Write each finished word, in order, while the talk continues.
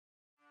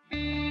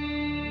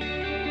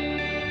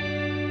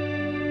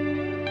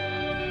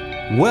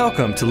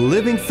Welcome to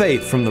Living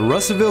Faith from the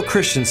Russellville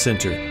Christian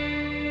Center,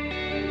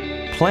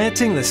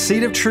 planting the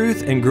seed of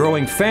truth and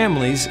growing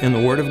families in the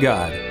Word of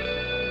God.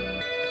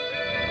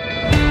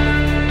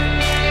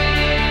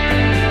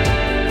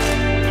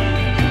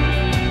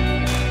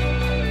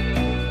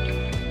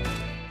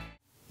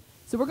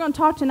 So we're going to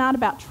talk tonight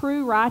about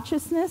true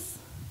righteousness,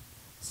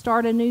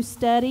 start a new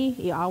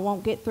study. I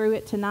won't get through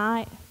it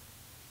tonight,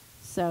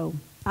 so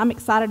I'm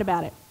excited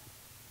about it.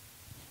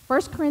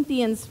 1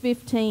 Corinthians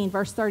 15,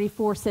 verse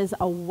 34 says,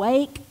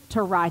 awake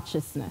to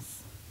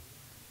righteousness.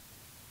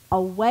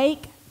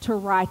 Awake to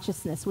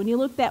righteousness. When you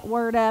look that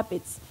word up,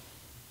 it's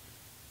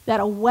that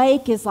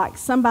awake is like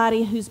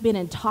somebody who's been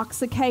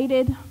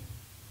intoxicated,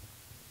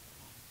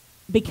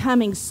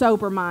 becoming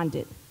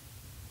sober-minded.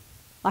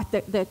 Like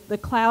the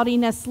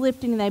cloudiness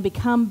lifting, and they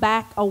become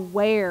back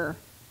aware.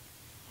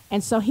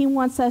 And so he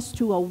wants us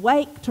to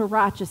awake to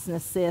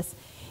righteousness, sis.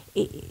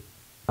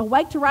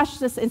 Awake to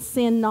righteousness and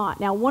sin not.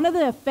 Now, one of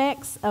the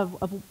effects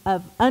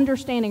of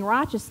understanding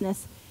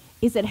righteousness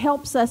is it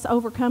helps us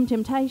overcome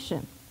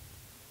temptation.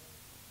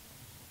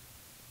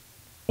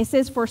 It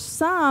says, for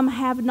some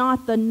have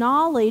not the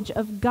knowledge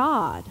of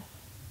God.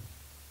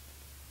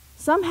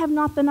 Some have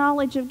not the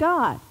knowledge of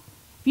God.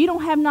 If you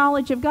don't have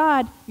knowledge of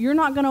God, you're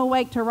not going to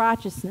awake to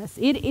righteousness.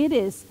 It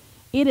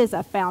is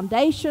a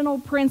foundational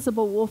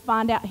principle we'll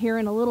find out here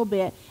in a little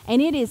bit,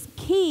 and it is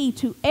key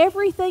to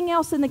everything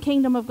else in the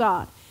kingdom of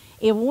God.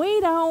 If we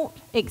don't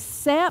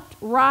accept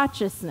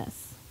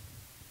righteousness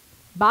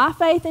by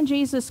faith in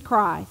Jesus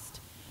Christ,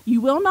 you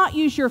will not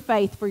use your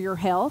faith for your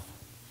health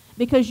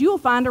because you'll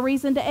find a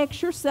reason to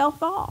X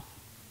yourself off.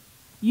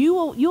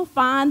 You'll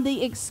find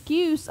the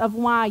excuse of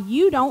why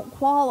you don't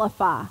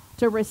qualify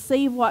to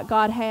receive what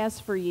God has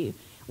for you,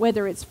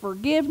 whether it's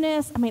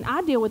forgiveness. I mean,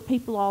 I deal with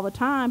people all the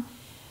time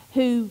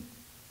who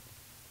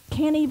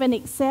can't even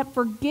accept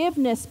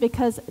forgiveness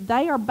because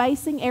they are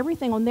basing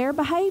everything on their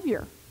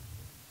behavior.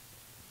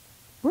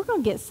 We're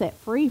going to get set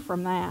free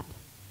from that.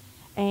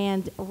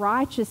 And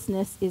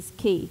righteousness is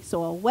key.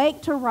 So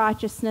awake to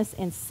righteousness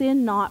and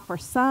sin not, for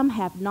some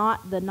have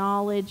not the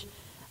knowledge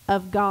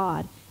of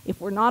God.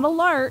 If we're not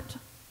alert,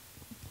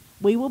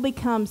 we will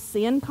become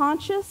sin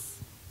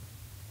conscious,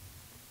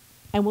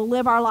 and we'll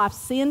live our life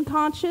sin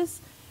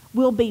conscious.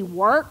 We'll be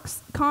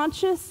works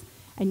conscious.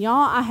 And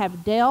y'all, I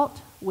have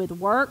dealt with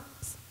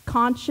works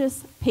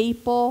conscious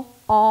people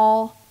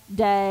all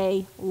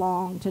day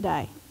long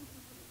today.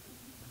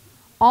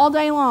 All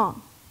day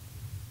long.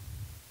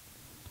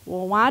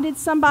 Well, why did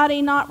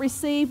somebody not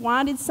receive?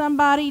 Why did this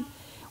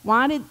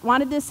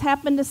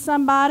happen to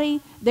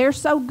somebody? They're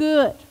so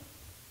good.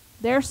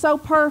 They're so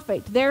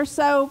perfect. They're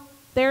so,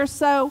 wait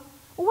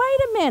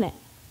a minute.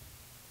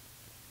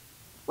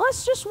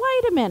 Let's just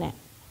wait a minute.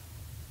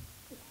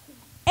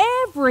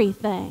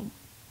 Everything,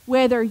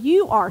 whether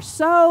you are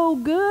so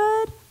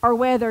good or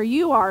whether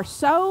you are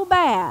so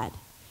bad,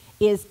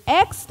 is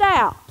X'd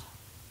out.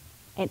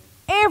 And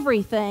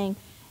everything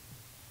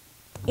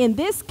in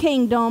this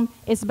kingdom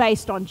is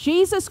based on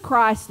Jesus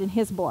Christ and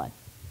His blood.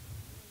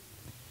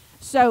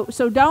 So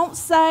don't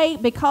say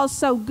because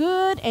so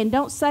good and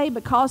don't say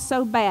because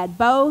so bad.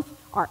 Both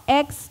are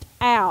X'd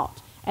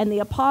out. And the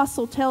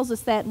apostle tells us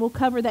that, and we'll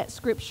cover that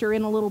scripture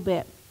in a little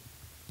bit.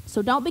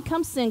 So don't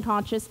become sin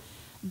conscious.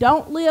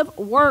 Don't live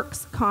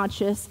works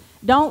conscious.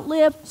 Don't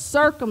live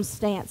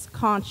circumstance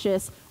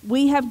conscious.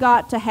 We have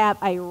got to have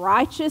a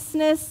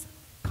righteousness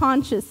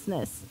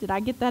consciousness. Did I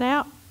get that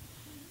out?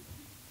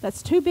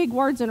 That's two big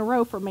words in a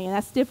row for me, and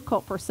that's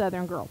difficult for a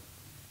Southern girl.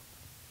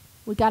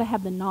 We got to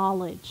have the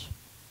knowledge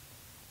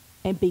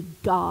and be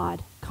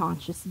God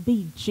conscious,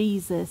 be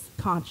Jesus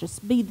conscious,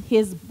 be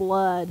His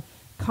blood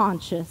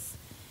conscious,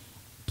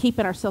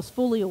 keeping ourselves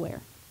fully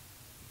aware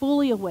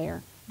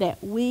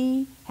that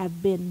we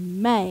have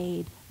been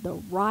made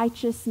the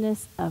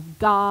righteousness of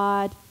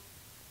God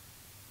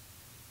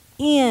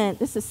in,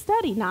 this is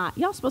study night,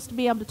 y'all supposed to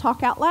be able to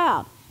talk out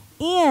loud,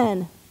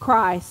 in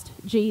Christ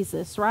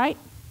Jesus, right?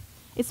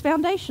 It's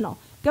foundational.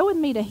 Go with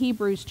me to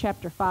Hebrews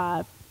chapter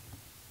 5.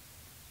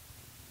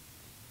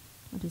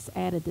 I just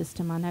added this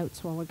to my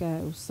notes a while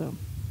ago, so.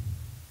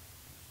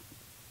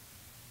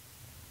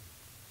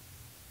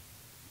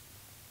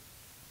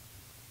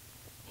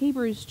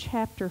 Hebrews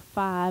chapter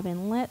 5,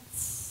 and I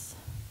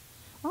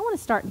want to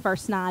start in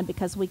verse 9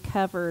 because we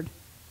covered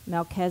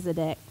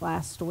Melchizedek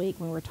last week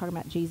when we were talking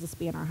about Jesus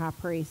being our high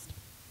priest.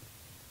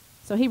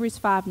 So Hebrews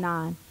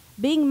 5:9,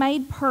 being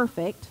made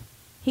perfect,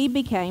 He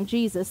became,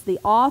 Jesus, the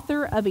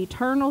author of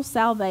eternal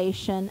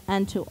salvation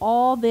unto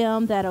all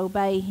them that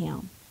obey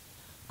Him,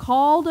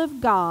 called of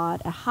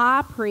God a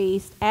high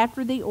priest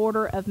after the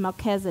order of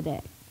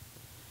Melchizedek,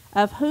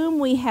 of whom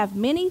we have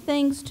many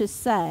things to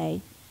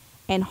say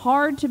and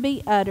hard to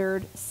be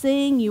uttered,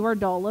 seeing you are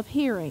dull of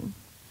hearing.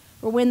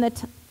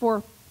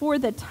 For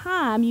the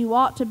time you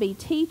ought to be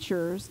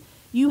teachers,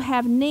 you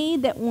have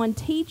need that one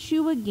teach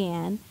you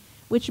again,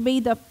 which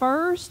be the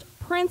first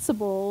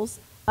principles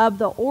of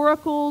the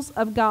oracles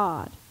of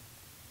God,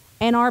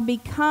 and are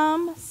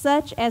become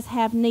such as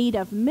have need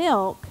of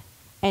milk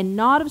and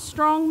not of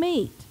strong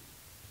meat.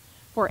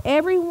 For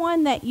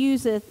everyone that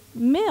useth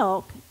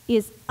milk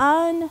is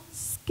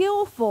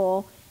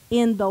unskillful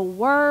in the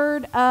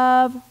word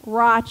of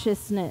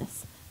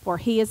righteousness, for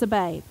he is a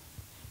babe.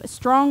 But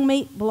strong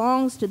meat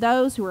belongs to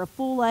those who are of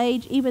full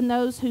age, even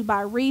those who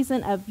by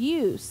reason of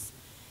use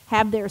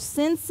have their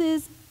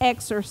senses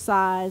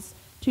exercised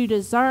to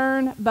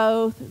discern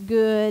both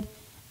good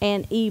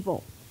and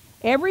evil.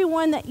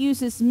 Everyone that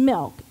uses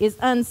milk is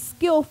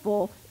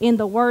unskillful in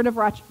the word of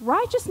righteousness.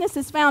 Righteousness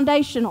is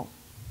foundational.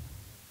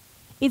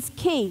 It's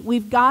key.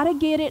 We've got to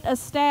get it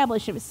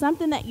established. If it's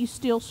something that you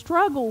still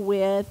struggle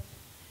with,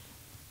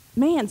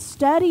 man,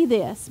 study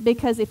this,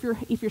 because if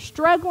you're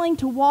struggling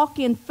to walk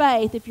in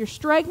faith, if you're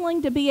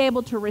struggling to be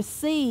able to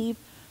receive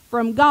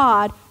from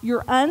God,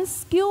 you're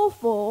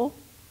unskillful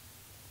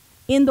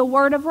in the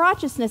word of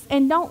righteousness.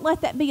 And don't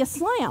let that be a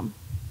slam.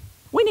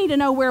 We need to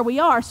know where we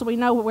are so we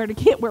know where to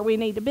get where we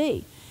need to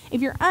be. If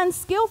you're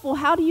unskillful,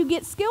 how do you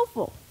get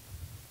skillful?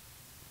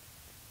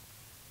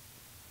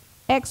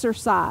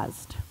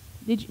 Exercised.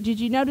 Did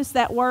you notice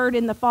that word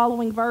in the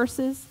following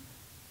verses?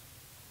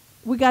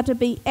 We got to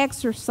be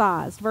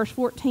exercised. Verse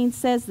 14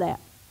 says that.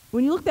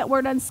 When you look that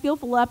word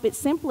unskillful up, it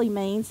simply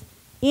means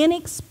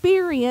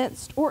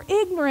inexperienced or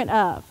ignorant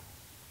of.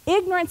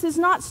 Ignorance is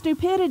not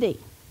stupidity.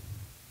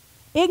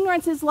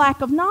 Ignorance is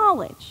lack of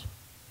knowledge.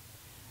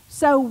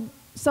 So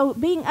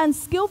being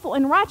unskillful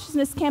in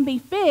righteousness can be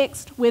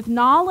fixed with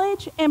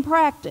knowledge and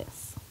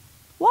practice.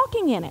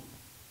 Walking in it.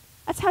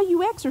 That's how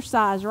you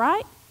exercise,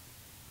 right?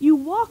 You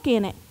walk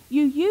in it.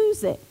 You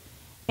use it.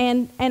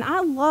 And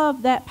I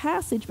love that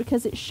passage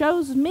because it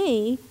shows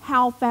me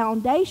how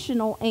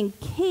foundational and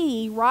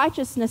key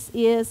righteousness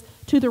is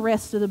to the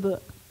rest of the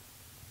book.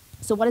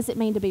 So what does it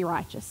mean to be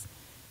righteous?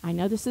 I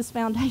know this is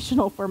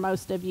foundational for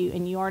most of you,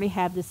 and you already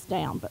have this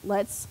down, but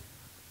let's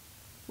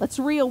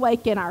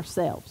reawaken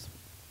ourselves.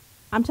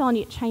 I'm telling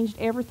you, it changed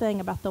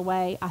everything about the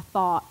way I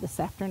thought this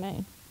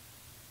afternoon.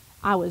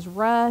 I was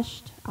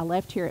rushed. I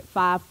left here at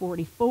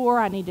 5:44.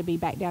 I need to be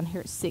back down here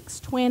at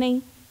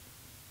 6:20.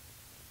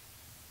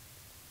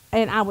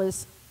 And I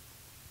was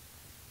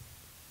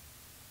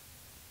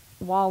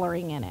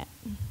wallowing in it.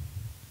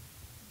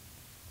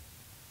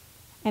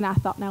 And I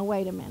thought, now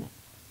wait a minute.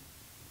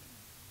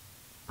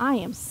 I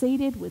am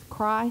seated with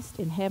Christ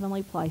in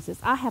heavenly places.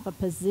 I have a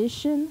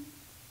position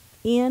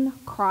in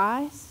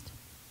Christ,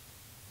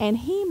 and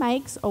He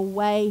makes a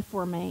way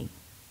for me.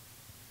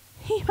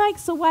 He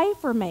makes a way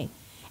for me.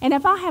 And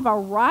if I have a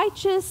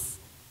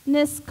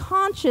righteousness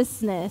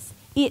consciousness,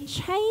 it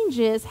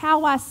changes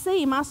how I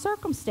see my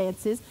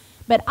circumstances.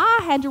 But I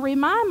had to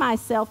remind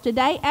myself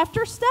today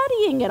after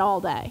studying it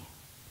all day.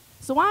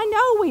 So I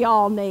know we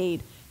all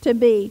need to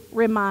be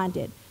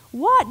reminded.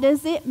 What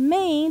does it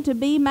mean to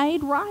be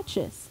made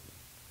righteous?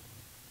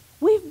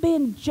 We've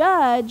been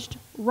judged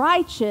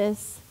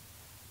righteous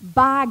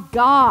by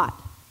God.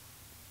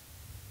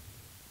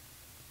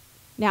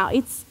 Now,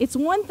 it's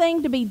one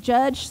thing to be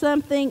judged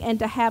something and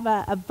to have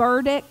a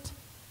verdict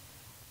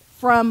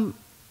from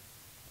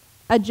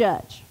a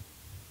judge.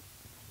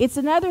 It's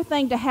another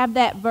thing to have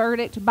that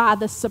verdict by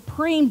the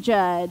supreme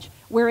judge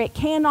where it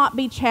cannot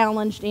be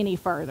challenged any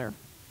further.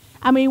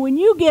 I mean, when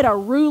you get a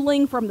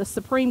ruling from the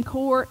Supreme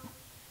Court,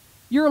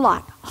 you're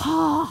like,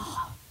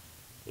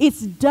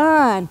 it's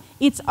done.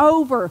 It's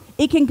over.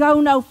 It can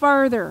go no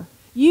further.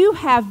 You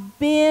have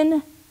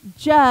been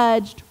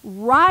judged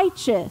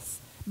righteous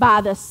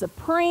by the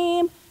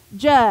supreme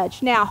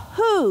judge. Now,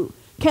 who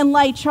can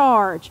lay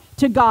charge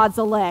to God's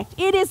elect?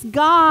 It is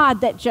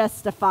God that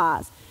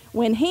justifies.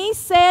 When He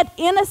said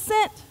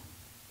innocent,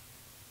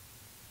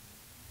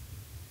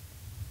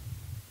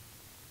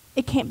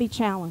 it can't be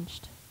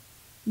challenged.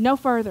 No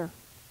further.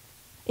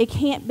 It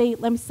can't be,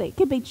 let me see, it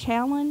can be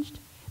challenged.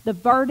 The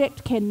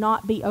verdict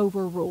cannot be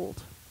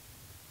overruled.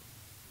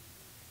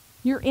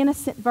 Your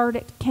innocent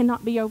verdict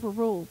cannot be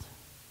overruled.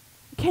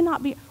 It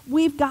cannot be.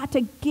 We've got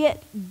to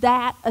get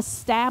that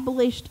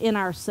established in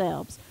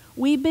ourselves.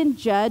 We've been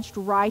judged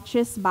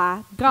righteous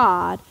by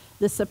God,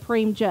 the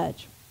supreme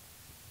judge.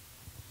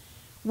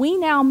 We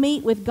now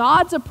meet with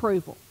God's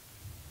approval,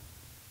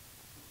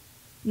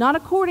 not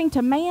according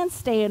to man's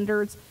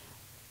standards,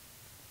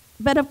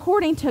 but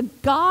according to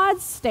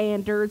God's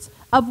standards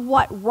of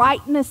what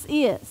rightness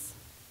is.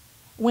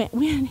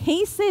 When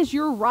He says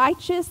you're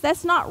righteous,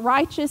 that's not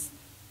righteous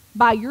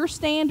by your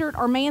standard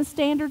or man's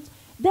standards.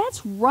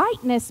 That's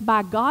rightness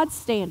by God's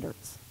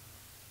standards.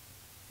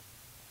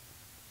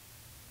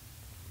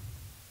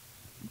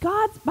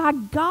 By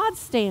God's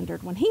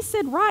standard. When He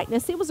said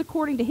rightness, it was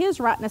according to His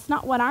rightness,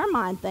 not what our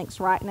mind thinks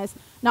rightness,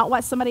 not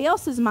what somebody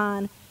else's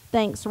mind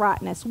thinks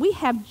rightness. We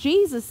have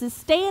Jesus'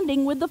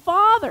 standing with the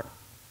Father.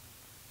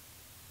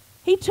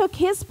 He took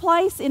His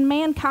place in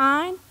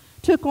mankind,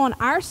 took on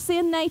our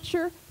sin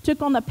nature,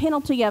 took on the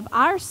penalty of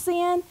our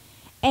sin,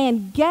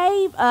 and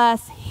gave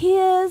us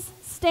His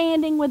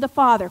standing with the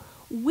Father.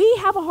 We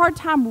have a hard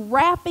time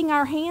wrapping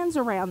our hands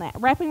around that,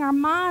 wrapping our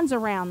minds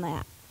around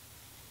that.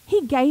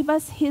 He gave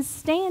us His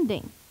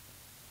standing.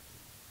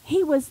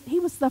 He was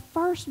the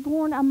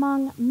firstborn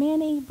among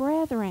many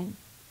brethren.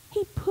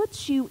 He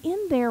puts you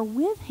in there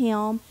with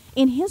him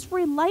in his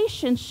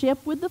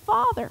relationship with the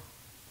Father.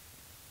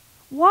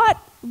 What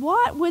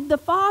would the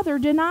Father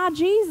deny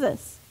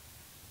Jesus?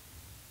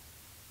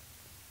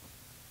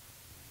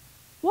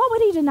 What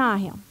would he deny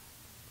him?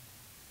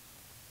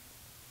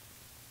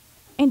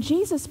 And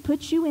Jesus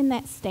puts you in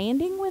that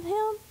standing with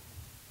him,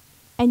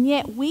 and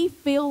yet we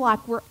feel like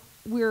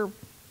we're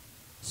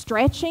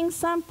stretching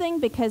something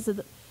because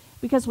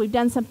we've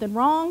done something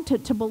wrong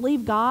to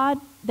believe God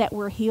that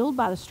we're healed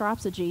by the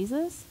stripes of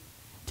Jesus,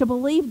 to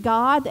believe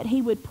God that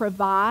he would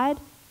provide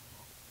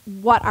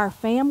what our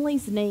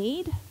families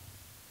need.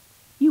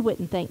 You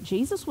wouldn't think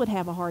Jesus would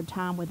have a hard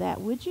time with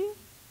that, would you?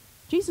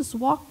 Jesus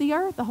walked the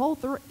earth the whole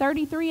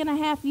 33 and a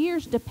half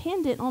years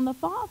dependent on the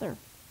Father.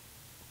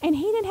 And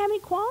he didn't have any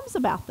qualms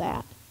about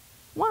that.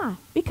 Why?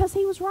 Because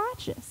he was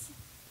righteous.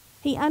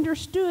 He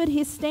understood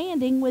his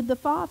standing with the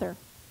Father.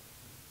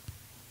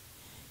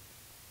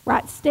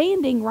 Right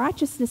standing,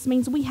 righteousness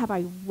means we have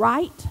a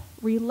right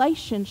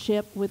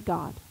relationship with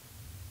God.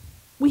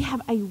 We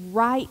have a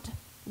right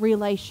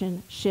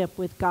relationship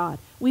with God.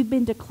 We've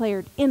been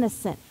declared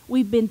innocent.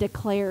 We've been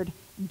declared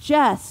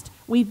just.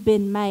 We've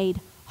been made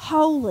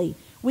holy.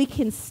 We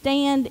can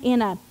stand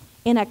in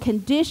a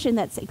condition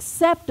that's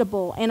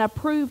acceptable and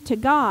approved to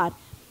God.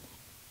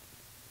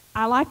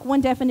 I like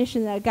one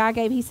definition that a guy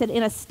gave. He said,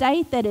 in a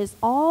state that is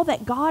all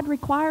that God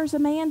requires a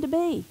man to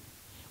be.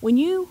 When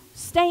you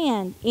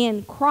stand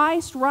in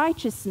Christ's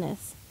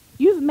righteousness,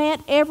 you've met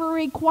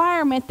every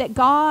requirement that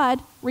God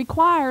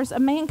requires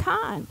of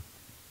mankind.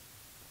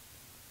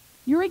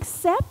 You're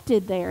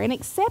accepted there. And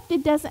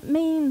accepted doesn't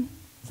mean,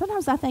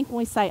 sometimes I think when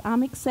we say,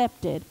 I'm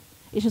accepted,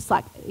 it's just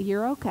like,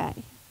 you're okay.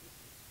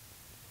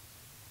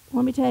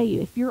 Let me tell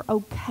you, if you're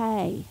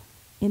okay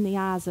in the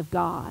eyes of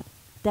God,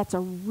 that's a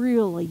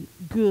really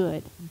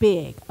good,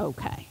 big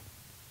okay.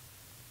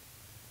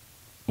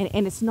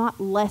 And it's not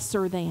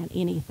lesser than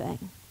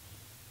anything.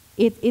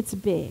 It's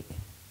big.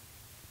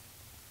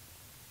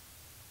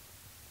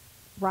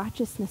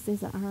 Righteousness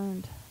isn't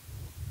earned.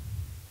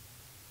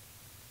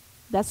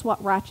 That's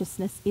what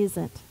righteousness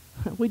isn't.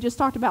 We just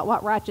talked about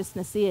what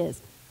righteousness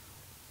is.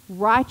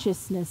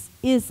 Righteousness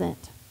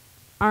isn't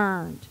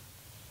earned.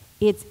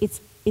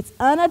 It's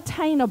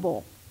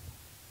unattainable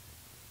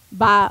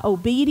by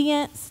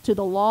obedience to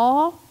the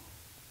law.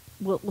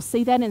 We'll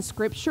see that in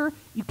Scripture.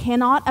 You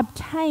cannot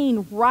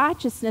obtain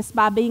righteousness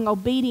by being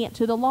obedient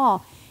to the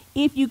law.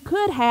 If you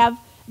could have,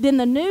 then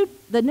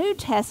the New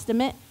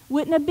Testament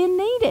wouldn't have been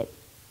needed.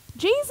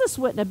 Jesus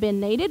wouldn't have been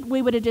needed.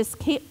 We would have just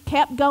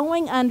kept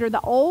going under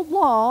the old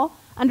law,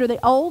 under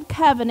the old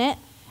covenant,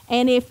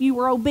 and if you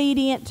were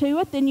obedient to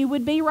it, then you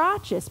would be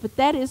righteous. But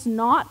that is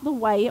not the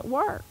way it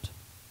worked.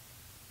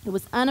 It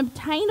was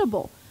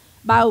unobtainable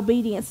by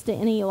obedience to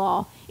any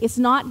law. It's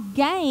not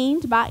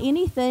gained by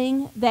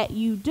anything that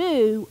you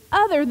do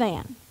other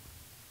than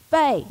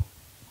faith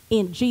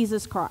in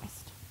Jesus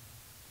Christ.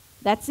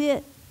 That's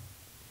it.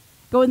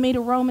 Go with me to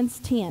Romans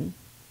 10.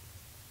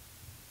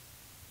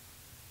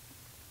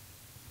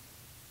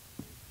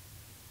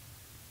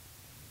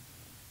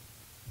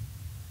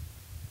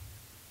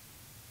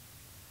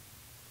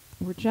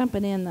 We're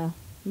jumping in the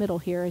middle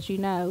here. As you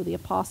know, the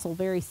apostle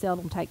very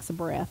seldom takes a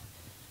breath.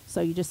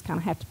 So you just kind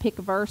of have to pick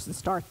a verse and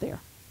start there.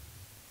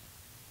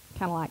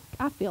 Kind of like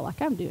I feel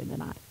like I'm doing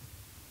tonight.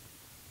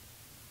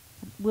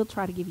 We'll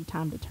try to give you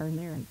time to turn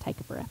there and take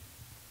a breath.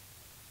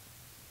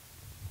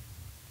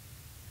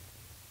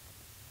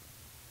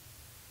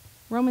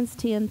 Romans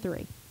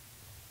 10:3.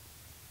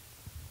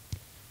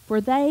 For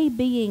they,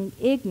 being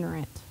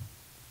ignorant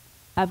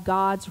of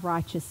God's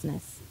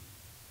righteousness,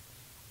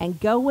 and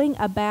going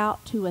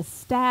about to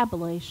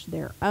establish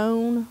their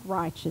own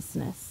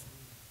righteousness,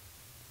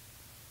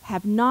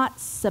 have not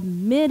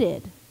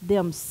submitted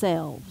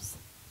themselves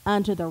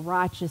unto the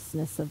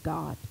righteousness of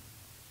God.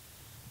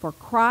 For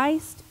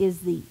Christ is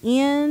the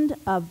end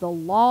of the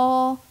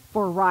law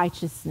for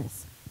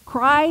righteousness.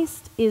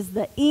 Christ is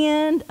the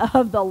end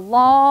of the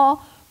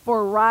law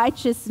for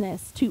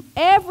righteousness to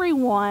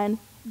everyone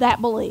that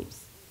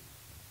believes.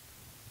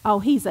 Oh,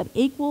 he's an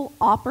equal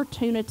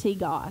opportunity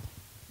God.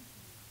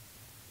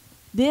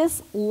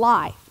 This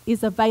life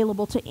is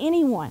available to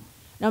anyone.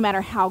 No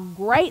matter how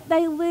great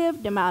they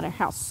lived, no matter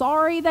how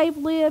sorry they've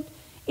lived,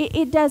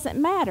 it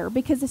doesn't matter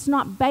because it's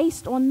not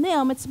based on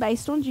them, it's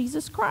based on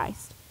Jesus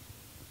Christ.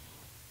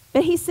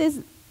 But he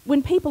says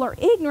when people are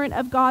ignorant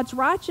of God's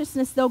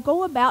righteousness, they'll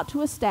go about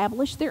to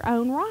establish their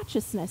own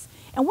righteousness.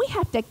 And we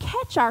have to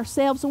catch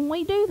ourselves when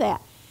we do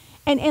that.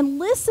 And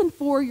listen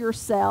for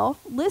yourself.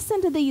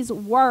 Listen to these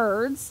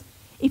words.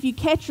 If you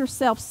catch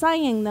yourself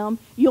saying them,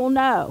 you'll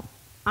know.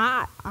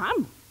 I've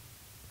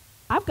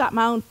got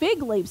my own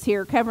fig leaves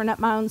here covering up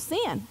my own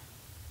sin.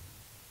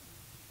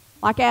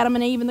 Like Adam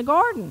and Eve in the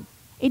garden.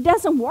 It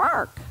doesn't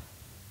work.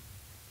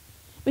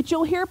 But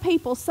you'll hear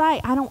people say,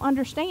 I don't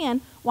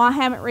understand why I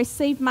haven't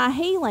received my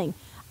healing.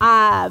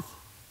 I've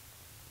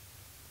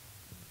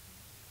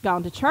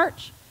gone to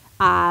church.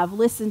 I've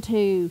listened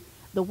to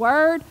the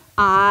Word.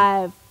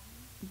 I've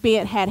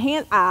had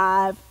hands.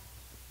 How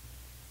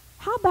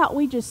about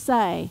we just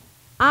say,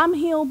 I'm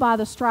healed by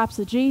the stripes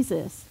of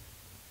Jesus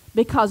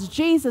because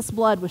Jesus'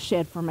 blood was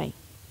shed for me.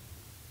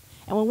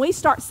 And when we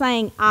start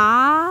saying,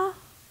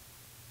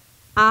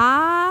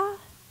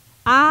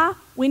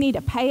 we need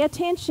to pay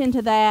attention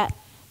to that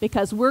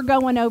because we're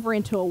going over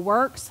into a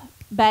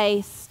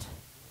works-based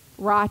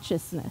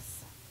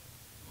righteousness.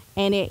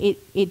 And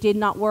it did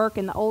not work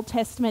in the Old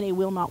Testament. It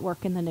will not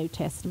work in the New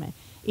Testament.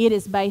 It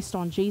is based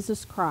on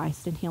Jesus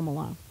Christ and Him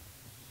alone.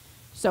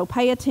 So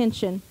pay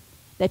attention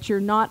that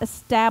you're not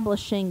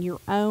establishing your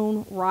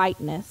own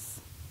rightness,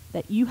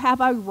 that you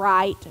have a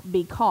right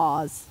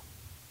because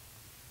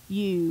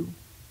you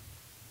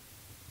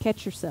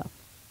catch yourself.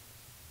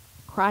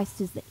 Christ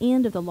is the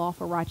end of the law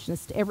for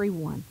righteousness to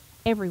everyone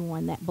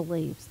that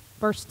believes.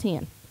 Verse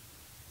 10.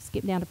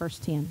 Skip down to verse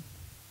 10.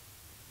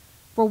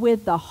 For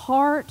with the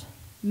heart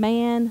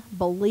man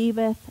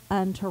believeth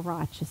unto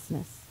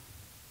righteousness.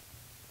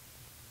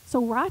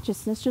 So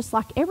righteousness, just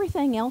like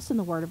everything else in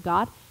the Word of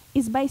God,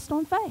 is based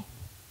on faith.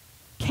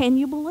 Can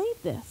you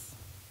believe this?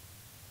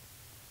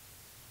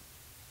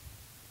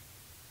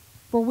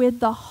 For with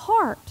the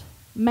heart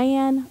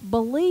man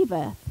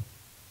believeth.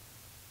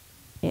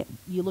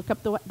 You look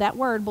up that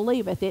word,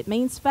 believeth. It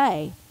means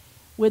faith.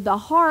 With the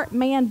heart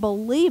man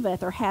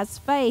believeth or has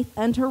faith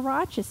unto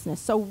righteousness.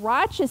 So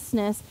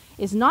righteousness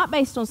is not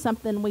based on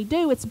something we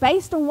do. It's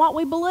based on what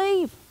we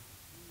believe.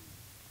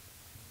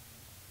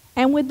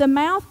 And with the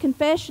mouth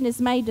confession is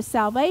made to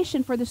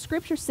salvation, for the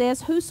Scripture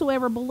says,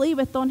 whosoever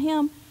believeth on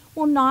Him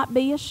will not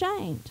be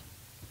ashamed.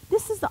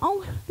 This is the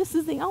only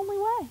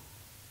way.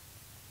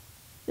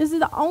 This is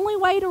the only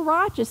way to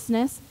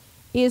righteousness,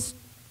 is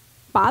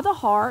by the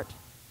heart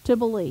to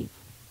believe.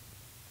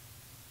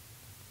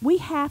 We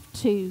have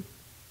to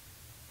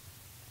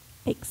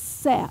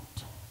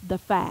accept the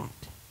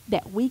fact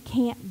that we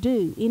can't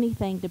do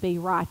anything to be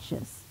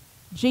righteous.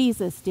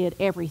 Jesus did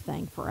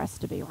everything for us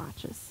to be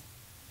righteous.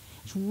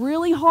 It's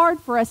really hard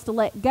for us to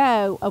let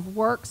go of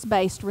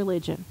works-based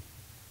religion.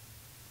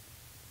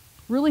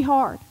 Really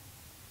hard.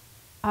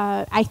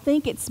 I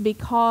think it's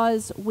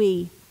because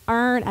we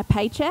earn a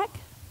paycheck,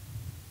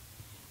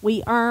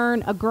 we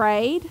earn a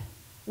grade,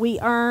 we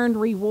earn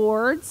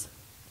rewards,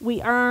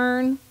 we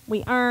earn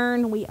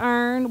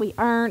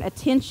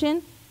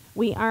attention,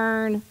 we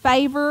earn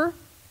favor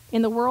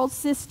in the world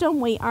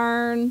system,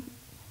 we're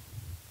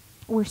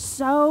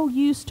so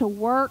used to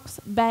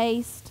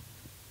works-based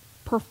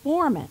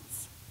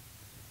performance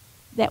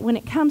that when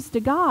it comes to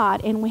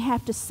God and we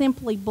have to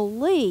simply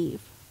believe,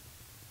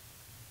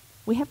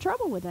 we have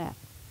trouble with that.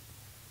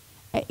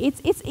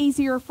 It's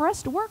easier for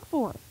us to work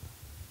for it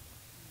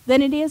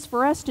than it is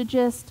for us to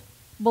just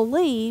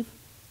believe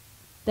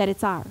that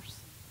it's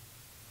ours.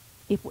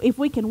 If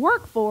we can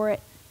work for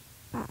it,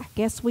 I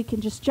guess we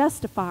can just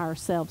justify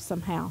ourselves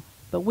somehow.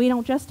 But we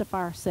don't justify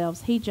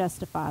ourselves. He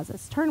justifies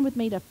us. Turn with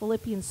me to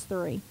Philippians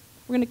 3.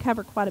 We're going to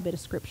cover quite a bit of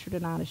Scripture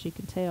tonight, as you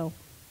can tell.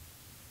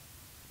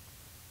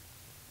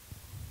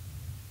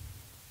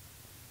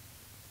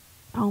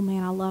 Oh,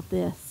 man, I love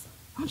this.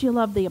 Don't you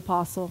love the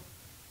apostle?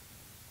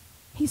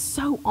 He's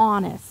so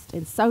honest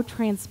and so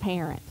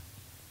transparent.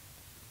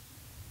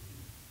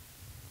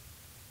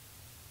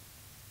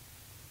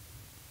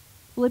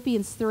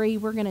 Philippians 3,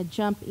 we're going to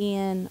jump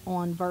in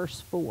on verse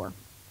 4.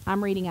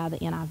 I'm reading out of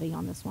the NIV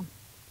on this one.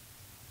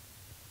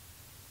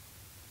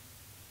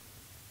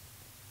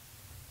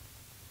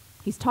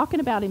 He's talking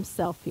about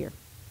himself here.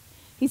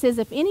 He says,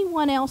 if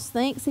anyone else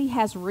thinks he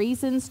has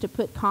reasons to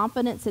put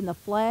confidence in the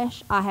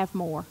flesh, I have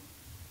more.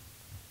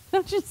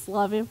 I just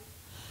love him.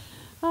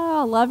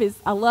 Oh,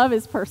 I love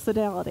his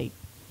personality.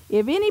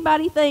 If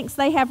anybody thinks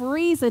they have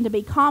reason to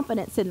be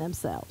confident in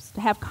themselves,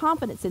 to have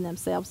confidence in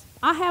themselves,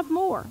 I have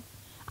more.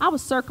 I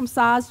was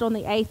circumcised on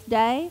the 8th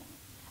day,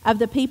 of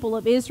the people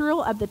of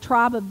Israel, of the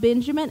tribe of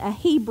Benjamin, a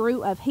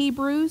Hebrew of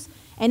Hebrews,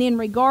 and in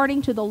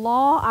regarding to the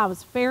law, I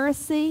was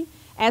Pharisee.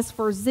 As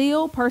for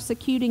zeal,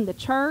 persecuting the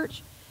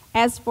church.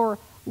 As for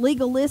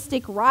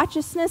legalistic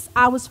righteousness,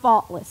 I was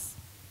faultless.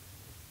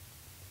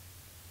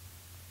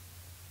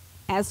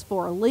 As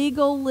for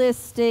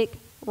legalistic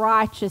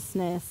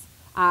righteousness,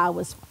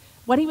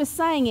 what he was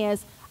saying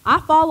is, I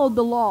followed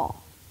the law.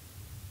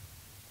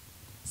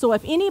 So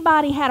if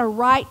anybody had a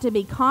right to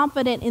be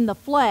confident in the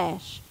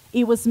flesh,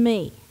 it was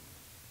me.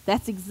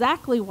 That's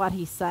exactly what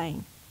he's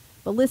saying.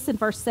 But listen,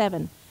 verse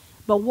 7.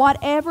 But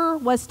whatever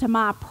was to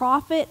my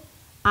profit,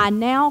 I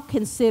now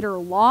consider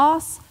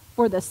loss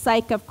for the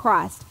sake of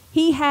Christ.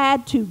 He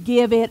had to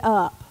give it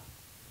up.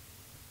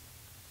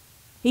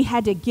 He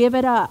had to give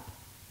it up.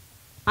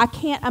 I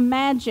can't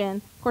imagine,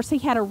 of course, he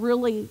had a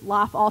really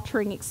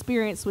life-altering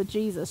experience with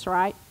Jesus,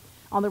 right?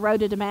 On the road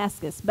to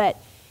Damascus. But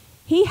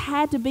he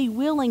had to be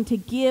willing to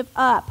give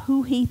up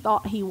who he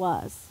thought he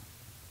was.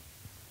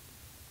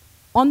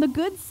 On the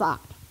good side,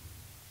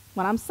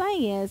 what I'm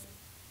saying is,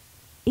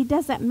 it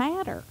doesn't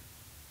matter,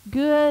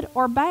 good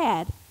or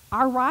bad.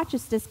 Our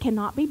righteousness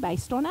cannot be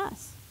based on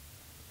us.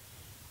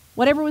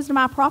 Whatever was to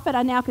my profit,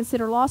 I now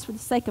consider loss for the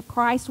sake of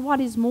Christ. What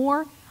is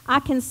more, I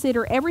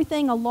consider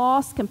everything a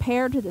loss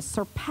compared to the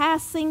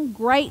surpassing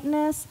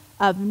greatness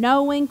of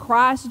knowing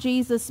Christ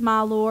Jesus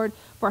my Lord,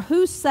 for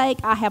whose sake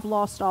I have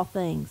lost all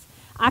things.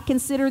 I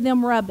consider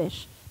them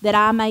rubbish, that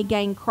I may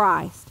gain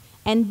Christ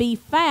and be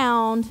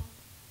found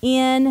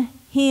in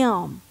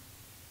him.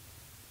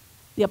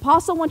 The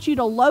apostle wants you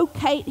to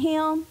locate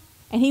him,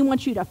 and he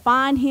wants you to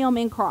find him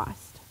in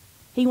Christ.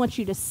 He wants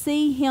you to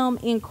see him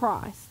in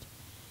Christ.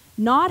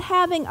 Not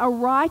having a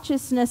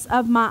righteousness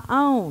of my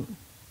own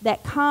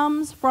that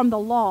comes from the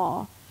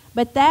law,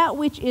 but that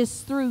which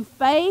is through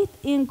faith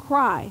in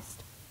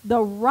Christ,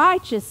 the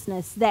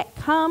righteousness that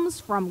comes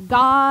from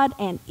God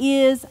and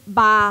is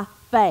by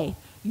faith.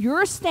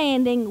 Your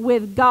standing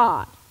with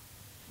God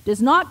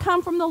does not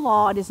come from the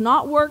law. It is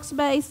not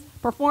works-based,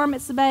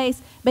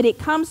 performance-based, but it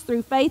comes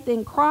through faith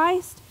in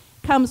Christ,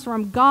 comes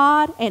from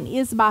God, and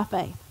is by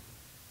faith.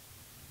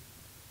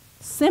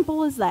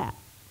 Simple as that.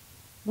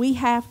 We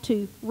have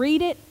to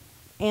read it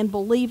and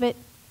believe it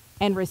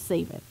and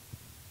receive it.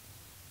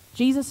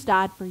 Jesus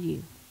died for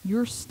you.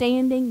 Your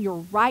standing,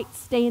 your right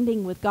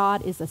standing with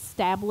God is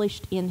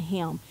established in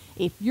him.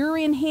 If you're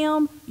in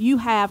him, you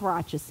have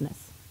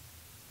righteousness.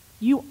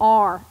 You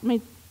are,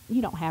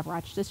 you don't have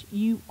righteousness.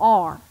 You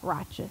are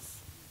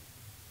righteous.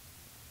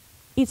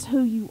 It's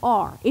who you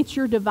are. It's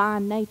your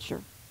divine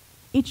nature.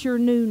 It's your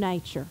new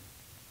nature.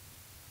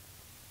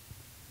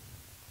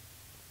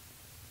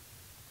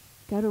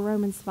 Go to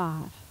Romans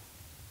 5.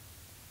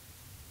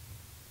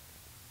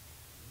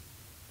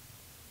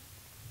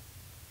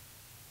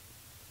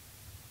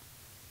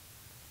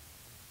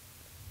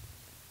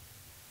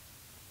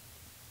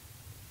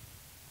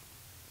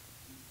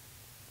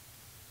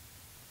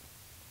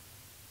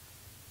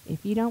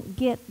 If you don't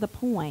get the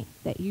point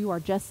that you are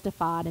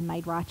justified and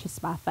made righteous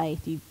by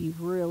faith, you've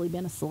really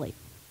been asleep.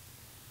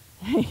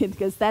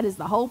 Because that is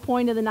the whole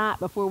point of the night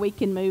before we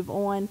can move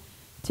on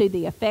to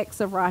the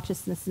effects of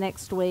righteousness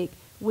next week.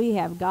 We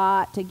have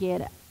got to get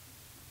it.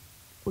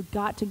 We've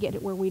got to get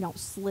it where we don't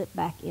slip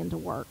back into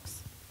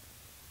works.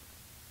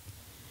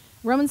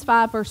 Romans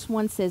 5 verse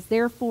 1 says,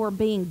 therefore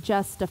being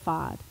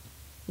justified.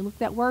 You look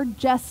that word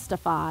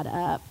justified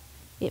up.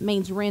 It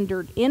means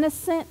rendered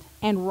innocent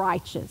and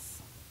righteous.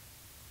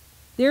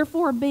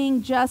 Therefore,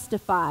 being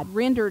justified,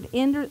 rendered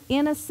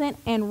innocent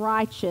and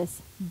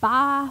righteous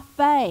by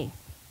faith,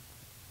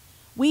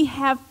 we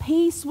have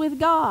peace with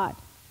God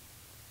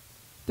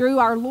through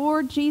our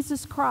Lord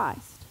Jesus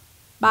Christ,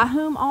 by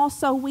whom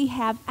also we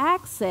have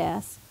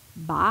access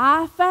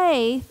by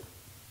faith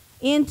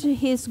into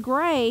his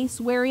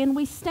grace wherein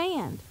we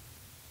stand,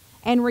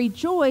 and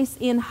rejoice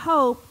in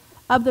hope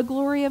of the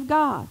glory of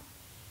God.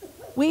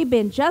 We've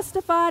been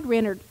justified,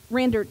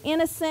 rendered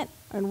innocent,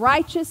 and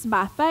righteous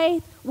by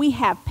faith. We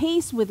have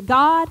peace with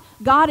God.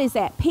 God is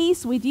at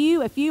peace with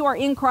you if you are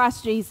in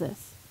Christ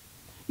Jesus.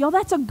 Y'all,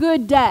 that's a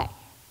good day.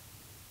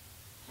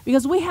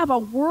 Because we have a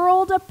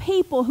world of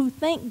people who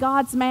think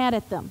God's mad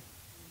at them.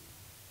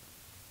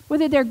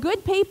 Whether they're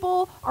good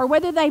people or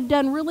whether they've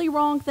done really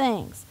wrong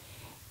things.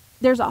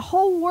 There's a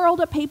whole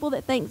world of people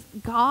that thinks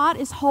God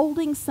is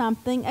holding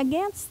something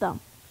against them.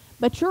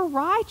 But your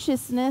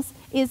righteousness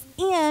is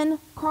in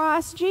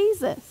Christ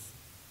Jesus.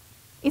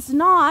 It's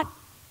not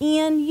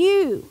in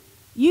you.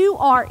 You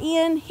are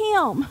in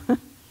him.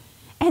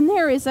 And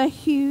there is a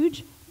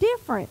huge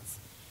difference.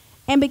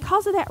 And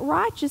because of that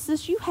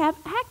righteousness, you have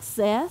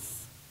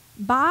access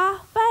by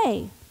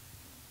faith.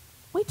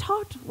 We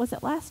talked, was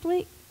it last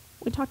week?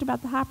 We talked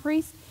about the high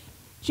priest.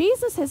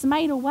 Jesus has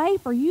made a way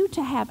for you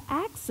to have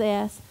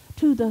access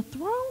to the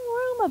throne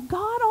room of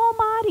God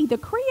Almighty, the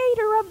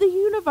creator of the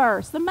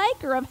universe, the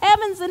maker of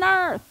heavens and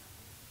earth.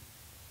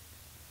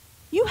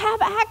 You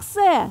have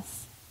access.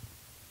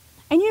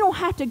 And you don't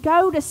have to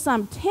go to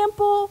some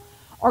temple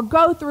or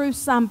go through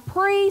some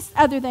priest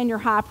other than your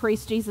high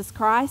priest, Jesus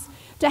Christ,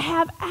 to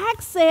have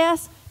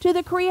access to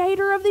the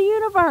creator of the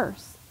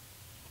universe.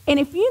 And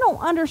if you don't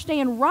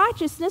understand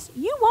righteousness,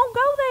 you won't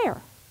go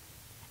there.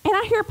 And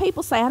I hear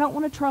people say, I don't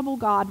want to trouble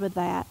God with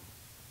that.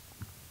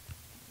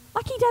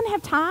 Like he doesn't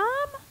have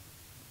time?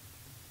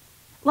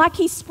 Like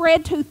he's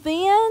spread too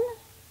thin?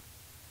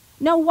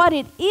 No, what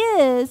it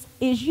is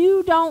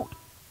you don't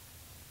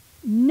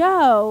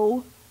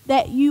know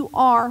that you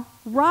are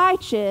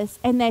righteous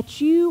and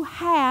that you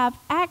have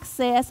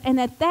access, and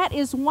that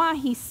is why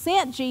he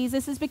sent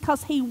Jesus, is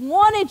because he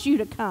wanted you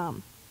to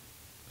come.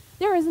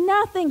 There is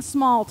nothing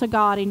small to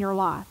God in your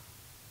life.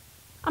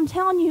 I'm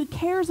telling you, he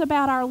cares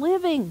about our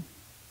living.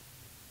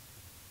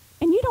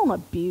 And you don't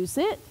abuse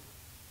it.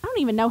 I don't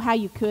even know how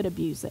you could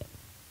abuse it.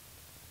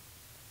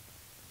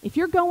 If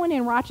you're going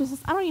in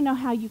righteousness, I don't even know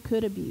how you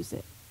could abuse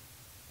it.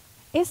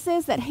 It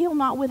says that he'll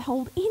not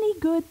withhold any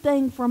good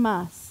thing from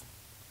us.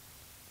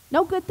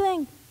 No good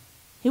thing.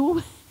 He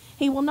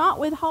will not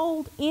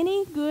withhold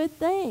any good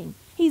thing.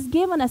 He's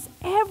given us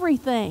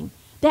everything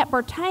that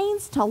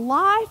pertains to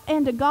life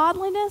and to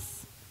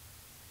godliness.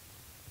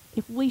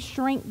 If we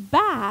shrink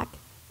back,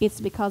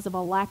 it's because of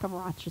a lack of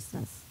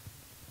righteousness.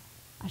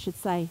 I should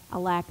say a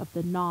lack of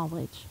the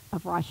knowledge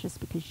of righteousness,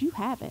 because you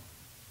have it.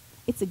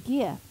 It's a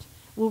gift.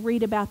 We'll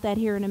read about that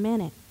here in a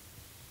minute.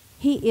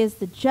 He is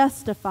the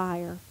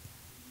justifier.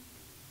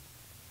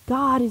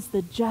 God is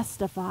the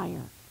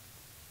justifier.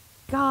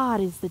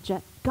 God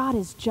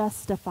has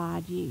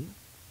justified you.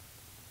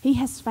 He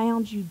has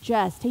found you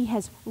just. He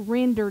has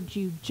rendered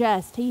you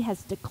just. He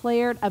has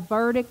declared a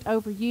verdict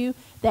over you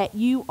that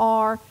you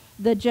are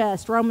the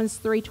just. Romans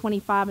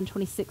 3:25 and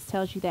 26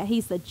 tells you that.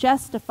 He's the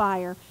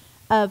justifier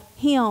of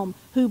him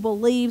who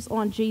believes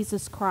on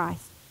Jesus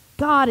Christ.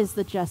 God is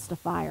the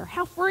justifier.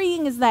 How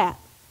freeing is that?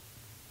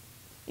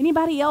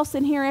 Anybody else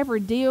in here ever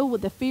deal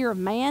with the fear of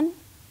man?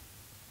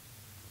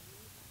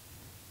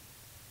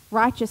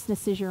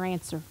 Righteousness is your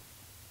answer.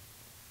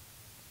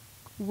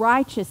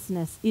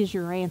 Righteousness is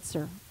your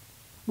answer.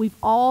 We've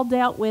all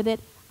dealt with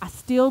it. I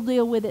still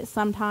deal with it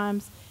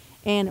sometimes.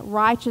 And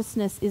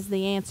righteousness is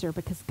the answer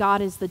because God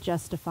is the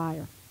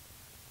justifier.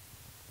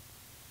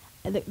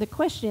 The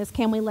question is,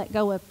 can we let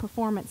go of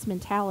performance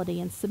mentality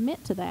and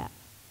submit to that?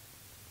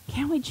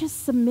 Can we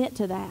just submit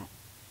to that?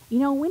 You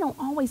know, we don't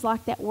always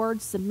like that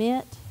word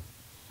submit,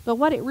 but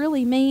what it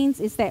really means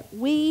is that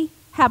we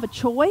have a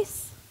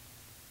choice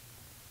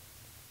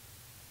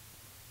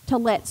to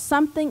let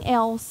something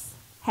else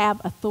have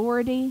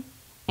authority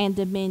and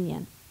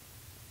dominion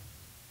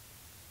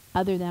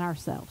other than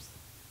ourselves.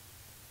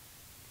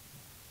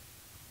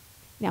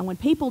 Now, when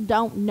people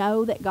don't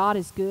know that God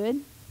is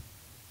good,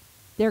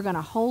 they're going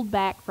to hold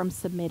back from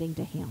submitting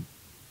to Him.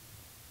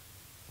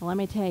 Well, let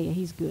me tell you,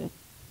 He's good.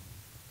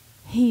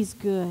 He's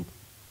good.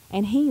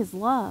 And He is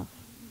love.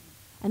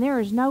 And there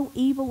is no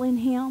evil in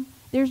Him.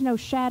 There's no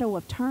shadow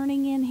of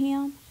turning in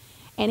Him.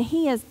 And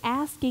He is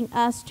asking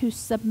us to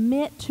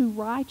submit to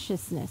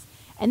righteousness.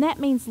 And that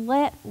means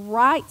let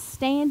right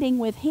standing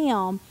with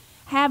Him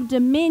have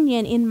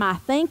dominion in my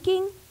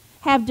thinking,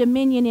 have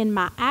dominion in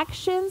my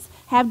actions,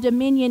 have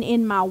dominion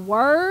in my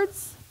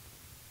words.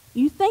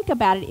 You think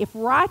about it. If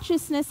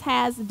righteousness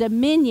has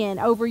dominion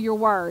over your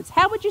words,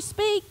 how would you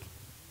speak?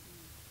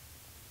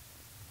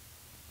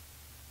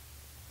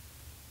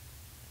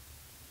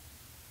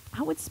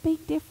 I would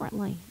speak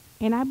differently.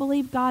 And I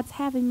believe God's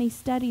having me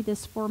study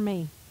this for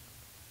me.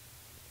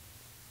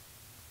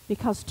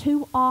 Because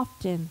too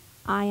often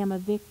I am a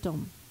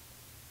victim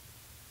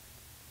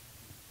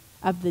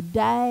of the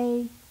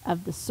day,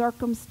 of the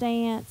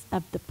circumstance,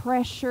 of the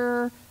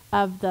pressure,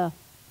 of the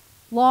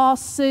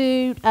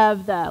lawsuit,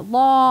 of the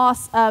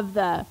loss, of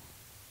the...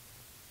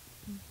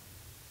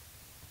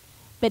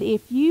 But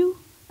if you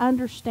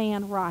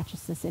understand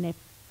righteousness, and if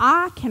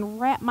I can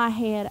wrap my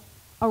head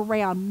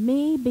around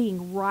me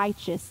being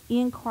righteous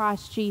in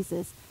Christ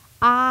Jesus,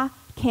 I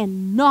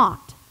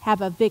cannot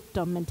have a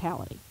victim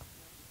mentality.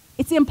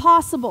 It's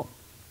impossible.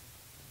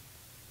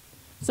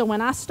 So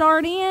when I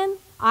start in,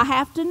 I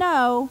have to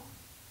know,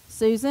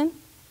 Susan,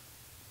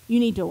 you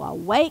need to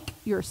awake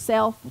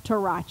yourself to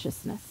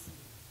righteousness.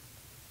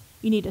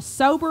 You need to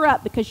sober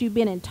up because you've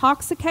been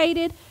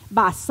intoxicated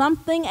by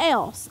something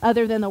else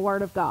other than the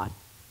Word of God.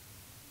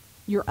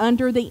 You're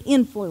under the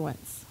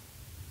influence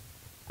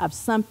of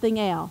something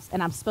else,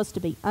 and I'm supposed to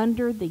be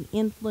under the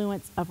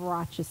influence of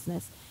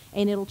righteousness,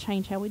 and it'll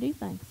change how we do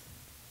things.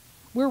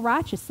 We're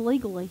righteous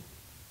legally.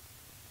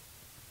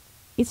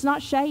 It's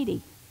not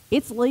shady.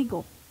 It's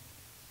legal.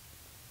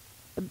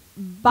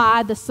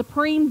 By the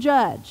supreme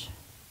judge,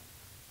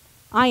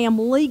 I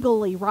am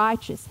legally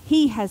righteous.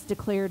 He has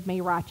declared me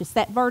righteous.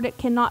 That verdict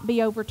cannot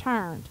be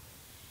overturned.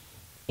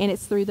 And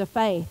it's through the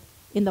faith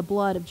in the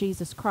blood of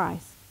Jesus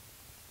Christ.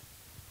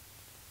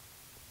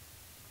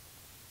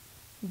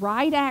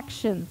 Right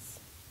actions,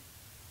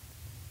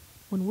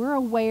 when we're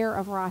aware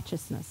of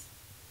righteousness,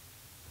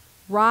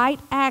 right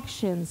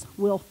actions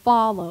will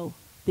follow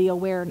the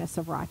awareness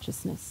of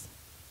righteousness.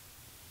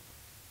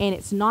 And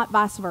it's not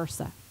vice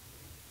versa.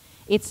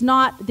 It's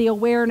not the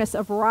awareness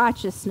of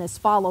righteousness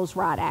follows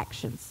right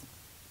actions.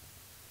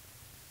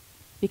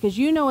 Because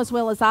you know as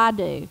well as I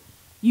do,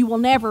 you will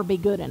never be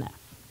good enough.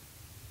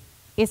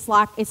 It's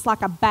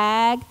like a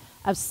bag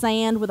of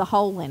sand with a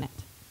hole in it.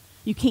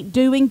 You keep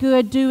doing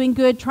good,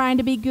 trying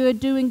to be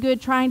good, doing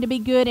good, trying to be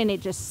good, and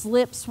it just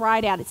slips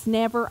right out. It's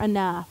never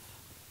enough.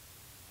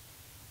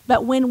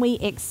 But when we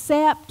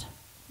accept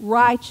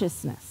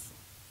righteousness,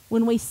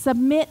 when we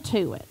submit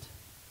to it,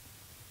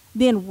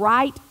 then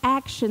right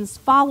actions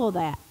follow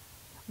that.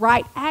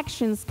 Right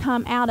actions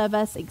come out of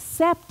us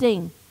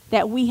accepting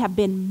that we have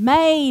been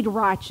made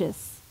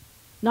righteous,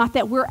 not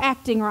that we're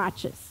acting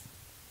righteous.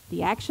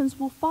 The actions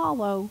will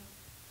follow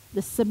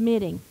the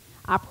submitting.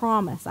 I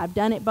promise. I've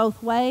done it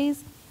both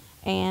ways,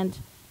 and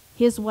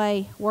His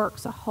way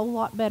works a whole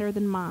lot better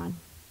than mine.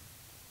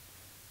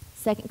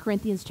 2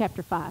 Corinthians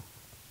chapter 5.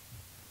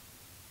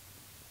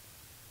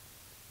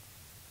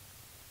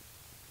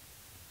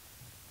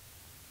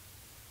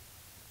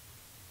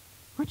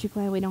 Aren't you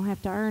glad we don't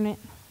have to earn it?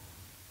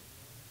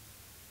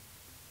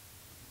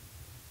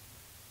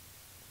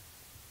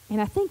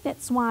 And I think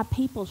that's why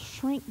people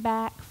shrink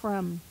back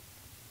from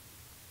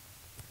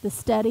the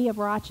study of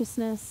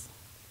righteousness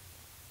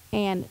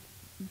and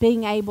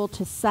being able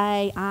to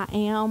say, I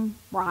am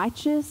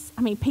righteous.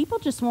 I mean, people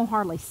just won't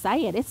hardly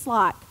say it. It's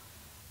like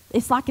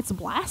it's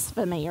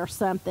blasphemy or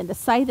something to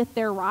say that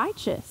they're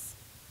righteous.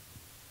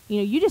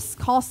 You just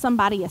call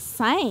somebody a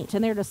saint,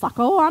 and they're just like,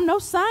 oh, I'm no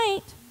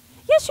saint.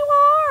 Yes, you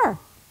are.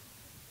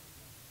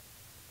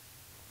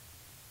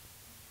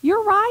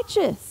 You're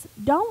righteous.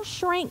 Don't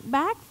shrink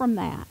back from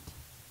that.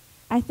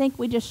 I think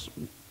we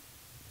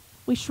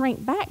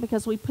shrink back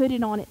because we put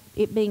it on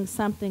it being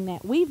something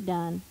that we've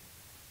done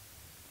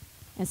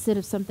instead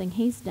of something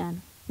He's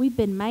done. We've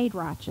been made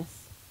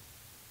righteous.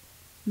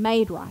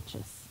 Made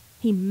righteous.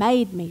 He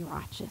made me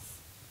righteous.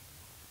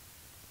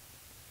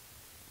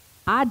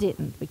 I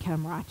didn't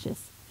become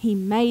righteous. He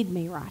made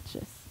me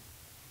righteous.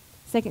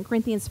 2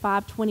 Corinthians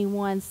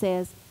 5:21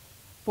 says,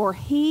 for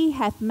He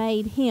hath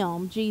made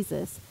Him,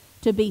 Jesus,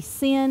 to be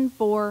sin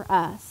for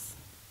us,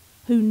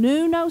 who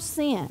knew no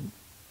sin.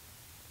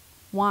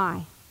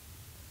 Why?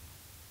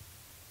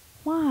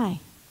 Why?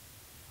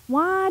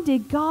 Why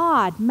did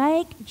God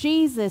make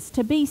Jesus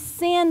to be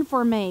sin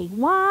for me?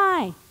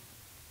 Why?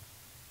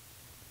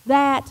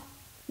 That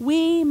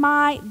we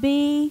might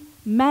be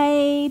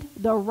made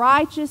the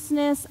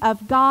righteousness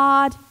of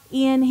God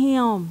in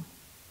Him.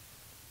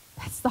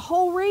 That's the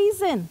whole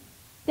reason.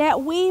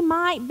 That we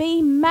might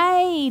be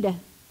made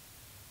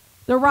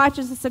the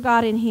righteousness of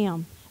God in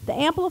Him. The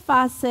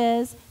Amplified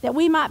says that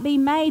we might be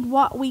made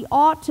what we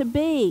ought to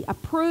be,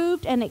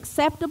 approved and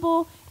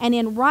acceptable and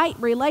in right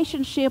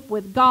relationship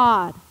with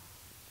God.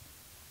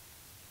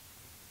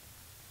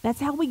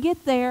 That's how we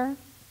get there.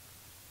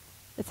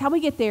 That's how we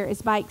get there,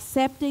 is by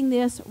accepting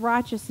this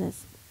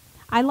righteousness.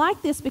 I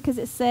like this because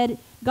it said,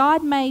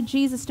 God made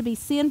Jesus to be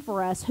sin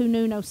for us who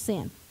knew no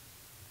sin.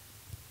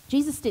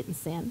 Jesus didn't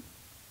sin.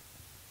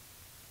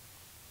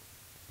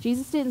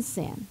 Jesus didn't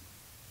sin.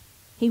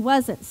 He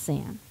wasn't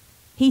sin.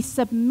 He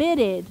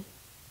submitted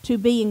to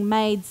being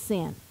made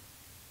sin.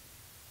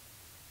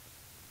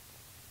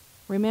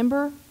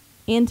 Remember,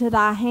 into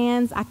thy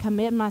hands I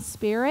commit my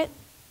spirit.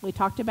 We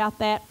talked about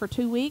that for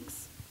 2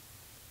 weeks.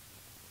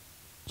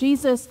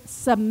 Jesus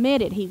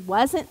submitted.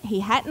 He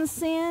hadn't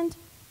sinned.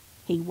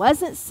 He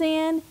wasn't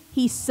sin.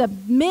 He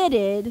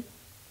submitted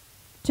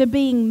to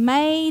being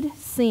made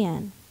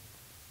sin.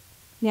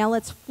 Now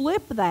let's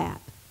flip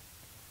that.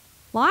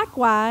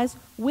 Likewise,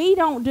 we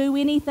don't do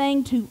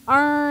anything to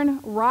earn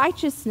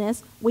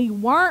righteousness. We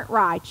weren't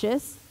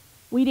righteous.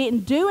 We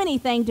didn't do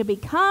anything to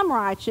become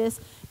righteous,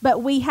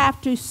 but we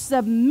have to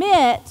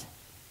submit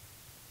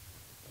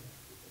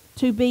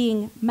to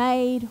being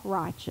made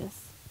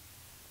righteous.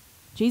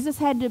 Jesus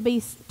had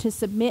to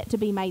submit to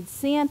be made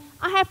sin.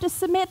 I have to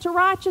submit to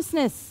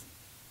righteousness.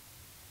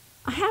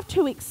 I have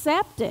to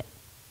accept it.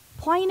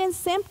 Plain and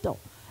simple.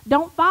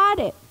 Don't fight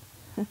it.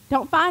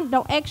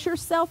 Don't X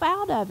yourself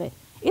out of it.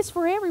 It's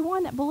for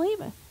everyone that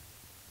believeth.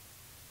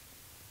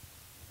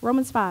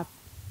 Romans 5.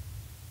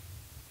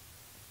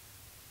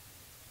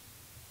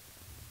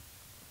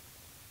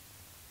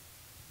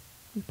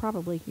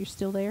 You're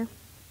still there?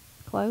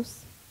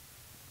 Close?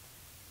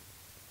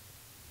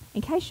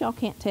 In case y'all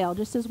can't tell,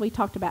 just as we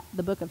talked about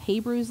the book of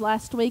Hebrews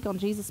last week on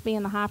Jesus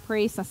being the high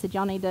priest, I said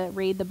y'all need to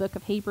read the book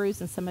of Hebrews,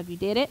 and some of you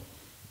did it.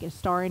 Get a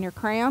star in your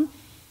crown.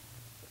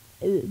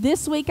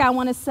 This week I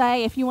want to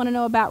say, if you want to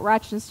know about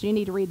righteousness, you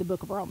need to read the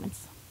book of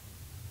Romans.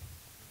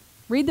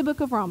 Read the book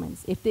of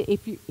Romans.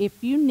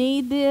 If you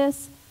need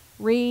this,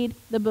 read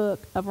the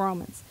book of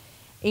Romans.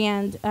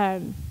 And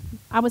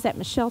I was at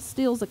Michelle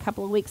Steele's a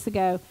couple of weeks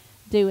ago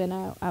doing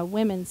a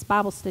women's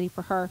Bible study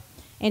for her,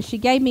 and she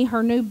gave me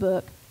her new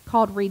book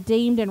called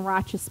Redeemed and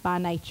Righteous by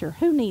Nature.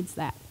 Who needs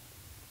that?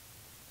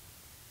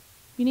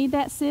 You need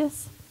that,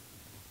 sis?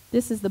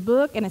 This is the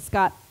book, and it's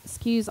got,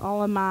 excuse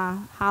all of my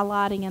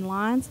highlighting and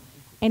lines,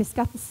 and it's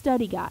got the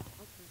study guide.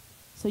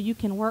 So you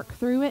can work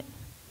through it,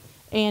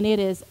 and it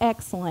is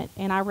excellent,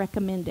 and I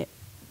recommend it.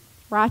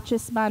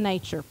 Righteous by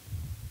Nature.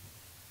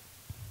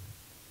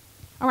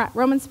 All right,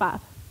 Romans 5,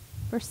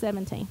 verse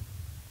 17.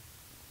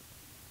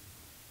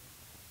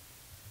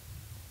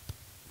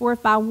 For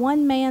if by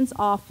one man's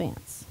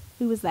offense,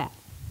 who was that?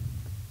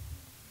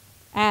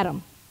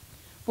 Adam.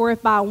 For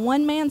if by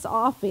one man's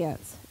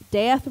offense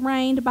death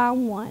reigned by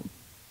one,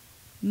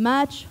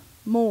 much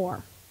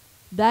more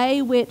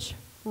they which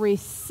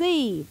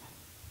receive,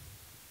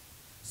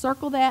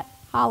 circle that,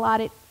 highlight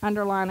it,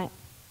 underline it,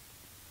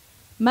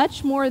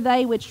 much more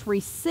they which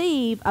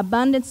receive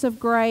abundance of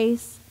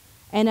grace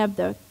and of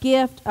the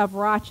gift of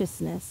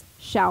righteousness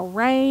shall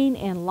reign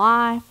in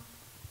life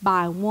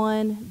by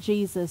one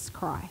Jesus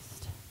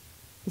Christ.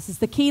 This is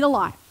the key to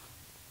life.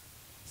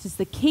 This is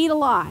the key to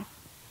life.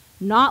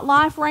 Not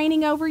life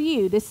reigning over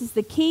you. This is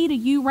the key to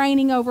you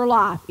reigning over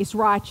life. It's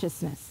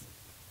righteousness.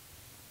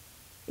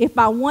 If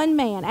by one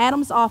man,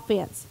 Adam's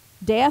offense,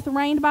 death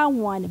reigned by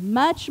one,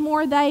 much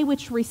more they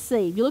which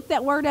receive. You look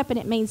that word up and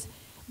it means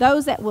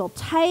those that will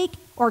take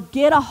or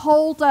get a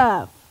hold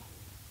of.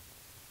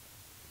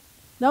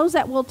 Those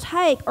that will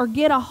take or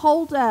get a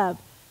hold of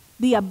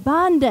the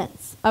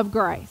abundance of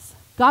grace.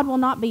 God will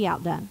not be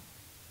outdone.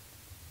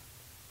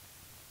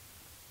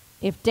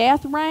 If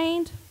death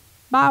reigned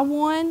by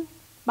one,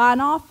 by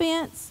an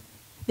offense,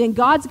 then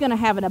God's going to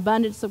have an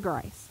abundance of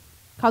grace.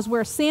 Because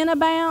where sin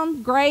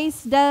abounds,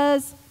 grace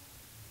does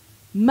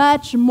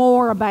much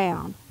more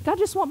abound. God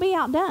just won't be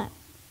outdone.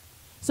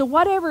 So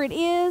whatever it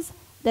is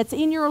that's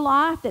in your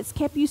life that's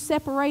kept you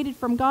separated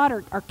from God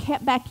or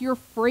kept back your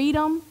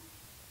freedom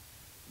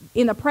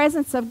in the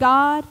presence of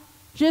God,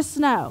 just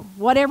know,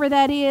 whatever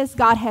that is,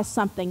 God has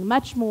something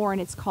much more,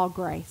 and it's called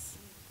grace.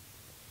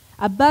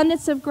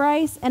 Abundance of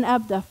grace and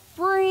of the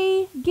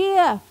free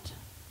gift.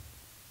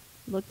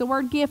 Look the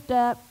word gift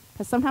up,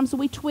 because sometimes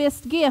we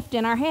twist gift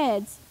in our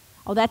heads.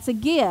 Oh, that's a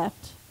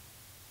gift.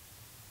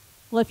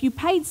 Well, if you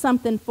paid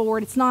something for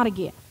it, it's not a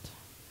gift.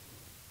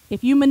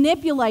 If you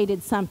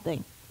manipulated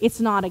something, it's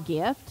not a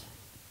gift.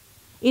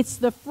 It's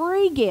the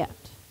free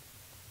gift.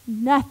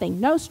 Nothing,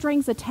 no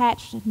strings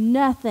attached,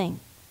 nothing.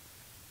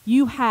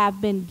 You have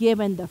been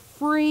given the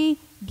free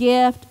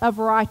gift of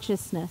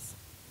righteousness.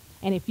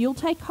 And if you'll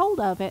take hold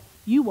of it,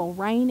 you will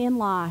reign in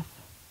life.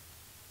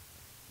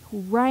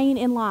 Reign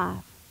in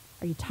life.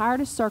 Are you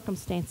tired of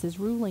circumstances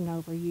ruling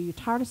over you? You're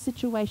tired of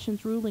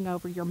situations ruling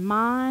over your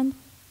mind,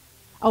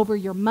 over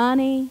your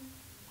money,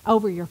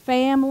 over your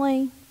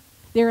family?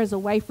 There is a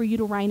way for you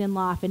to reign in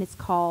life, and it's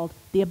called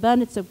the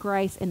abundance of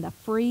grace and the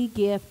free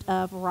gift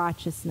of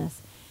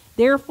righteousness.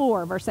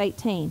 Therefore, verse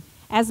 18,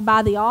 as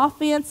by the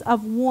offense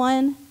of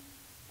one,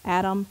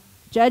 Adam,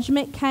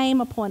 judgment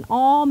came upon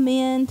all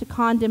men to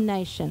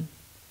condemnation,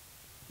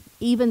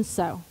 even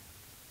so,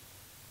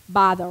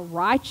 by the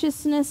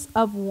righteousness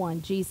of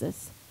one,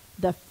 Jesus,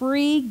 the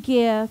free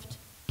gift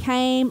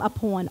came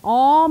upon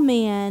all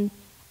men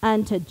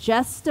unto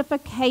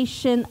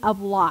justification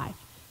of life.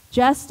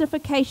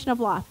 Justification of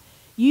life.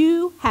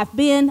 You have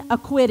been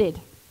acquitted.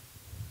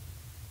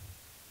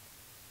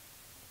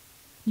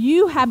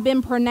 You have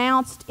been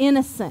pronounced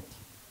innocent.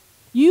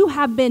 You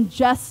have been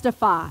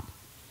justified.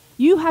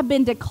 You have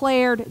been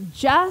declared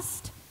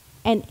just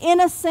and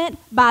innocent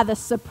by the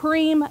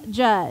supreme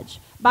judge,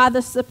 by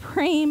the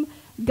supreme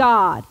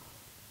God,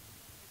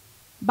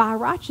 by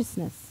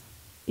righteousness.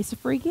 It's a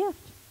free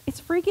gift. It's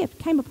a free gift.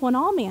 It came upon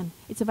all men.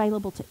 It's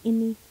available to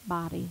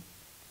anybody.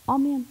 All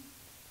men.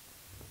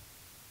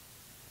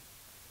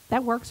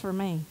 That works for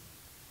me.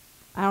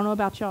 I don't know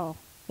about y'all,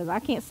 because I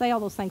can't say all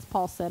those things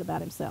Paul said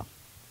about himself.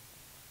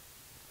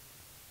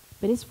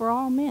 But it's for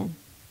all men.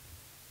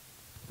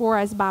 For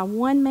as by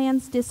one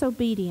man's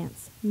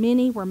disobedience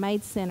many were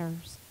made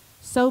sinners,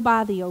 so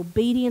by the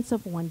obedience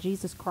of one,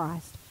 Jesus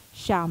Christ,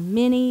 shall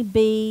many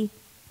be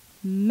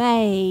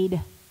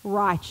made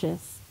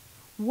righteous.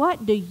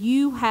 What do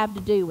you have to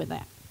do with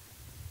that?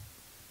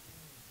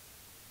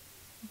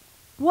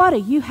 What do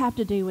you have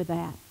to do with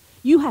that?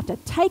 You have to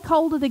take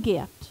hold of the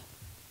gift.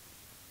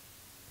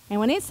 And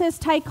when it says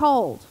take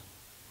hold,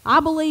 I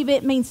believe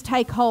it means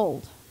take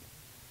hold.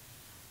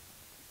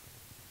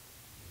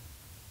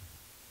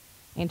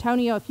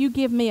 Antonio, if you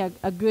give me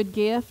a good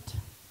gift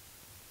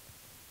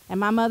and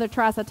my mother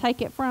tries to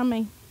take it from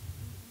me,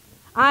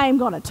 I am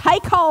going to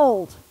take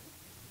hold.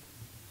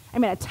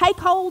 I'm going to take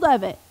hold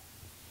of it.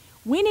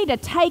 We need to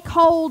take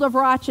hold of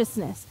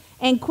righteousness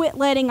and quit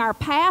letting our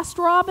past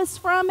rob us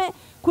from it.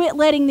 Quit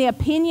letting the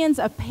opinions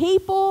of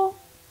people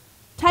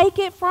take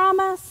it from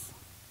us.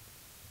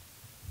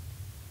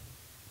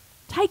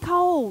 Take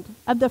hold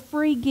of the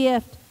free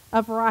gift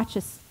of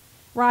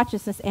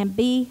righteousness and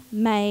be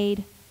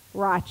made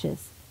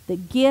righteous. The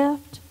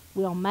gift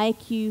will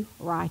make you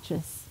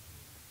righteous.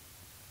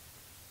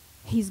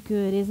 He's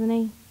good, isn't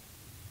he?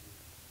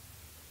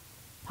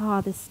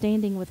 This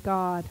standing with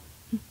God.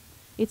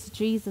 It's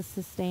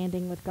Jesus'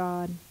 standing with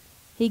God.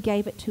 He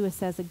gave it to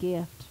us as a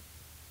gift.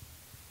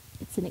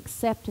 It's an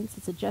acceptance.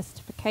 It's a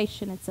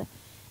justification. It's an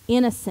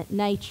innocent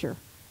nature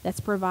that's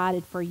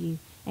provided for you.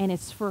 And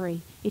it's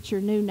free. It's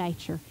your new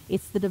nature.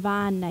 It's the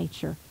divine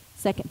nature.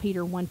 2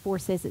 Peter 1:4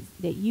 says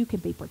that you can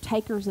be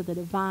partakers of the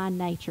divine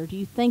nature. Do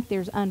you think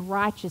there's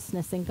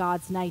unrighteousness in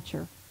God's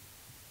nature?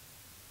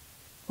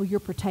 Well, you're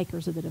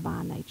partakers of the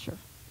divine nature.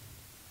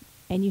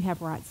 And you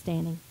have right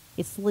standing.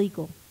 It's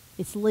legal.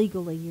 It's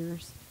legally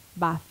yours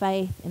by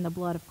faith in the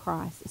blood of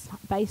Christ. It's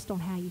not based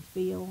on how you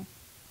feel.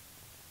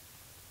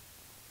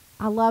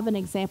 I love an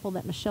example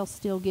that Michelle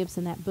Steele gives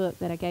in that book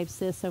that I gave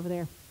Sis over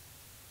there.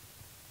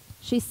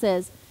 She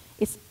said,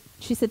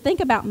 think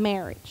about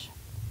marriage.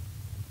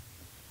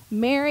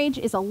 Marriage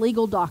is a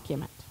legal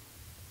document.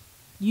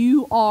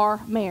 You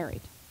are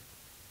married.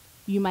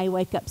 You may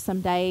wake up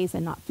some days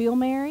and not feel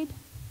married.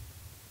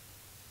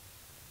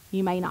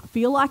 You may not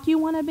feel like you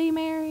want to be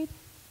married.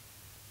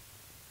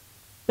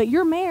 But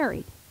you're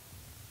married.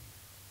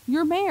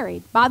 You're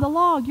married. By the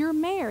law, you're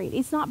married.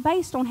 It's not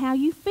based on how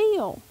you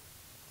feel.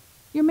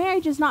 Your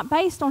marriage is not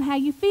based on how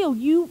you feel.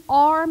 You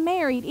are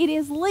married. It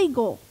is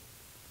legal.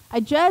 A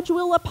judge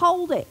will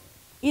uphold it.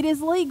 It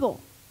is legal.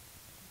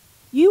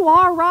 You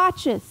are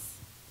righteous.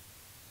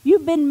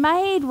 You've been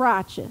made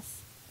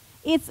righteous.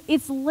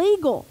 It's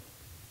legal.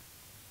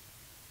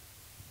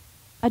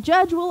 A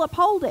judge will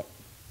uphold it.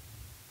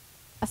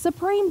 A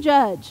supreme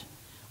judge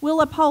will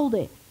uphold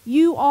it.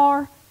 You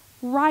are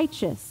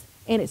righteous.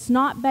 And it's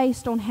not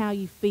based on how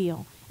you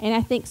feel. And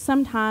I think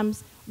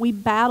sometimes we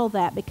battle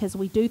that because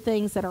we do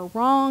things that are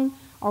wrong,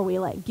 or we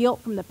let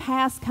guilt from the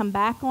past come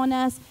back on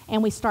us,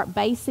 and we start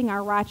basing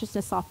our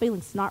righteousness off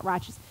feelings. It's not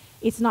righteous.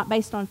 It's not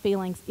based on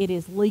feelings. It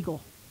is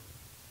legal.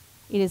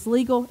 It is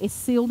legal. It's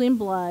sealed in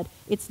blood.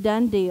 It's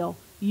done deal.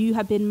 You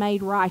have been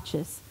made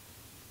righteous.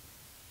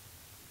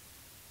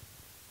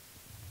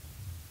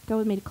 Go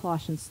with me to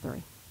Colossians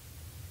 3.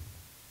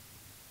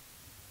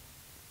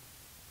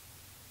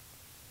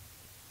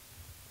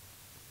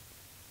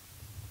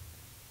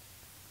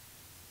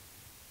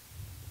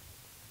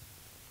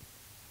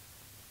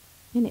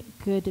 Isn't it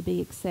good to be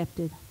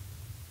accepted?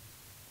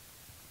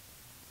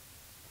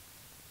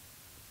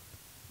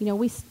 You know,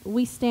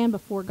 we stand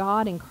before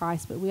God in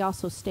Christ, but we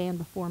also stand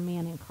before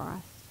men in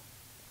Christ.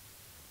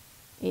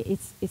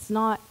 It's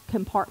not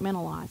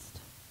compartmentalized.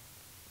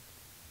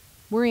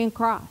 We're in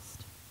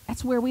Christ.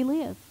 That's where we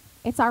live.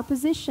 It's our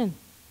position.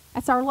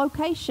 That's our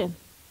location.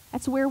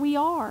 That's where we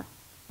are.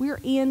 We're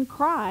in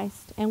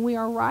Christ, and we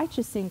are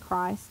righteous in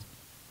Christ.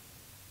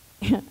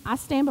 I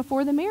stand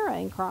before the mirror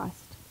in Christ.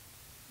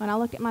 When I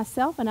look at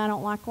myself and I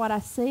don't like what I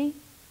see,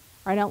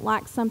 or I don't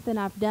like something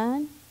I've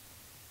done,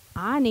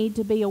 I need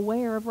to be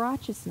aware of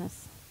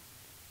righteousness,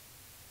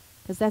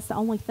 because that's the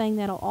only thing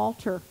that'll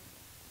alter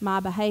my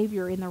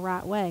behavior in the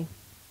right way.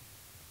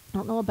 I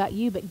don't know about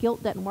you, but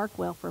guilt doesn't work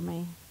well for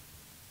me.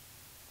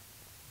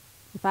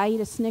 If I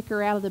eat a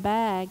Snicker out of the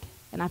bag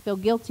and I feel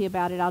guilty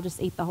about it, I'll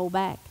just eat the whole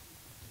bag.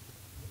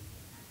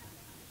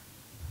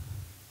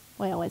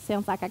 Well, it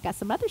sounds like I got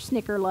some other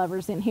Snicker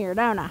lovers in here,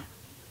 don't I?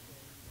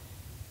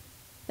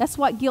 That's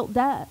what guilt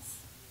does.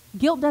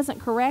 Guilt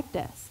doesn't correct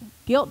us.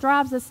 Guilt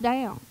drives us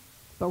down.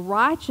 But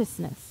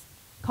righteousness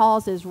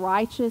causes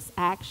righteous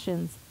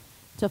actions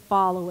to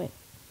follow it.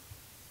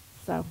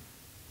 So,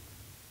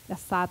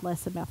 that's side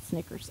lesson about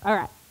Snickers. All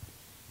right.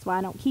 That's why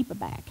I don't keep a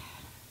bag.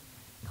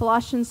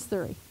 Colossians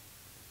 3,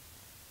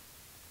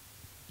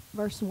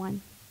 verse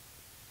 1.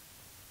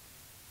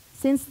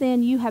 Since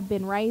then you have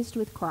been raised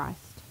with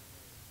Christ.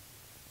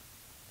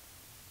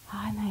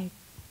 I know.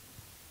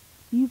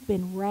 You've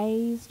been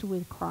raised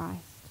with Christ.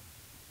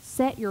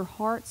 Set your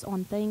hearts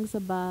on things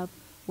above,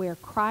 where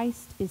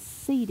Christ is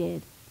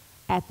seated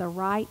at the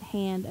right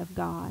hand of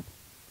God.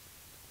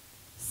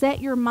 Set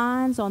your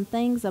minds on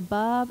things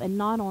above and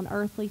not on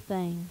earthly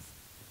things,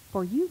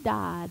 for you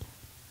died.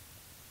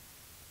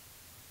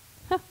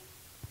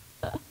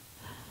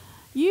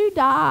 You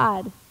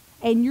died,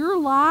 and your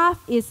life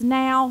is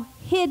now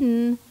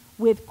hidden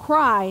with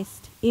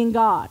Christ in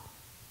God.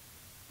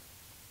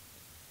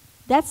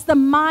 That's the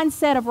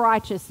mindset of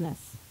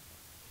righteousness.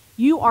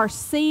 You are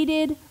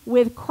seated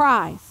with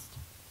Christ.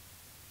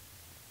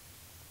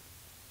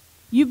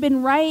 You've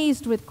been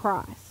raised with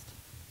Christ.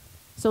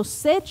 So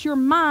set your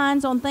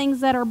minds on things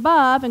that are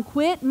above and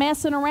quit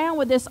messing around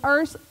with this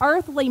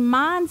earthly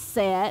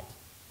mindset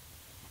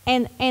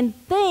and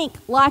think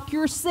like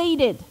you're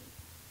seated.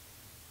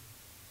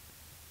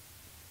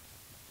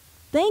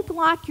 Think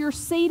like you're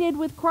seated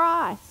with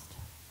Christ.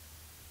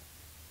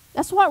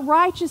 That's what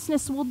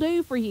righteousness will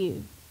do for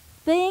you.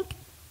 Think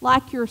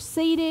like you're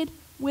seated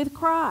with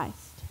Christ.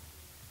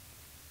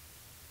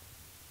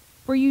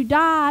 For you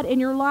died, and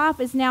your life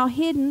is now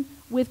hidden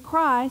with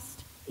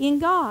Christ in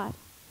God.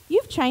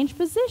 You've changed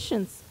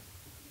positions.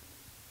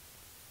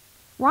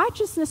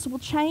 Righteousness will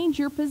change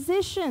your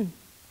position.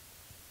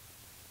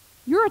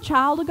 You're a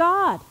child of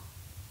God.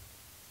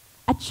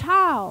 A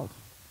child.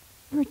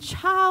 You're a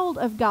child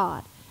of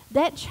God.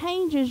 That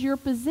changes your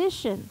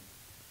position.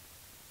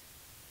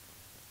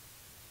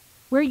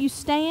 Where you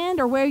stand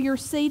or where you're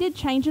seated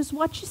changes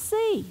what you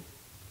see.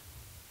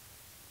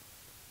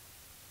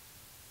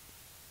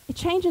 It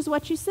changes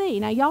what you see.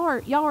 Now,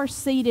 y'all are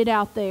seated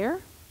out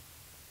there.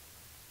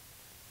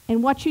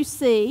 And what you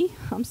see,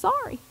 I'm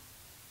sorry.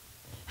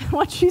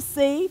 What you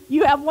see,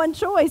 you have one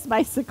choice,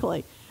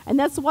 basically. And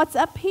that's what's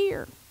up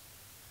here.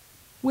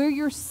 Where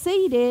you're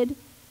seated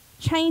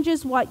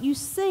changes what you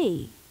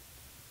see.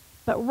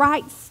 But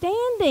right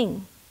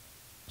standing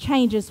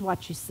changes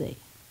what you see.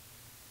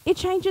 It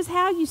changes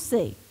how you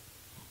see.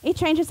 It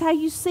changes how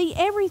you see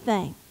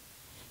everything.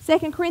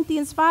 2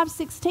 Corinthians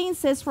 5:16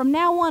 says, from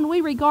now on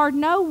we regard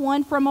no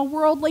one from a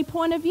worldly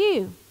point of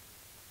view.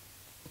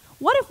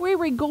 What if we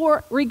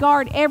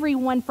regard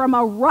everyone from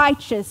a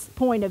righteous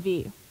point of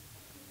view?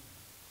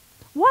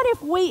 What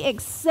if we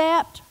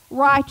accept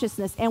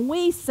righteousness and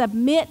we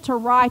submit to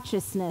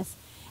righteousness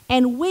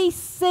and we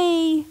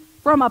see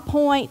from a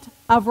point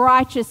of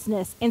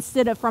righteousness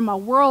instead of from a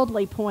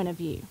worldly point of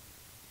view?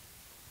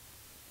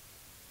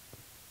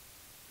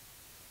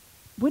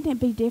 Wouldn't it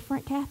be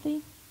different,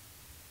 Kathy?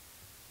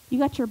 You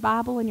got your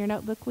Bible and your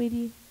notebook with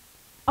you?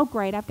 Oh,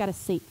 great, I've got a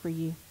seat for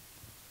you.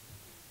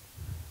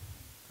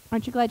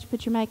 Aren't you glad you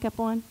put your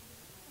makeup on?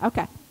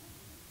 Okay.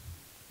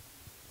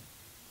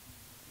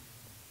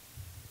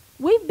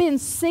 We've been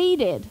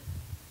seated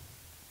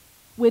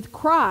with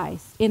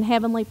Christ in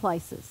heavenly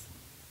places.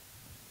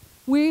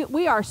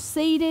 We are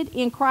seated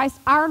in Christ.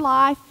 Our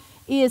life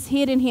is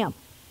hid in Him.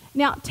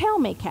 Now, tell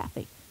me,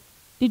 Kathy,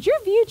 did your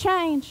view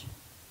change?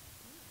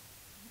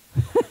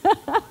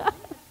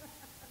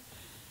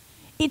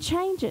 It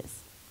changes.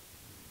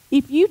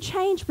 If you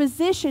change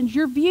positions,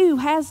 your view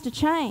has to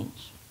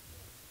change.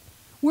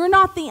 We're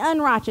not the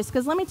unrighteous.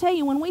 Because let me tell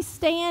you, when we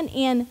stand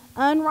in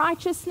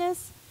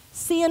unrighteousness,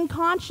 sin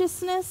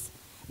consciousness,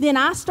 then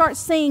I start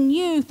seeing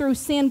you through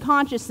sin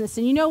consciousness.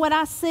 And you know what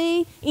I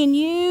see in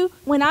you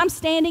when I'm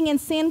standing in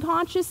sin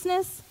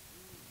consciousness?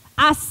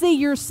 I see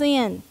your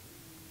sin.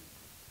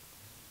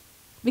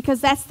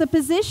 Because that's the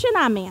position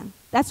I'm in.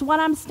 That's what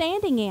I'm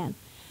standing in.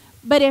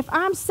 But if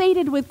I'm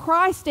seated with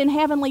Christ in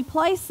heavenly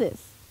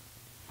places,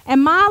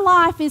 and my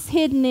life is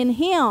hidden in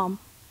Him,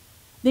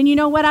 then you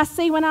know what I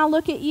see when I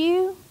look at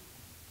you?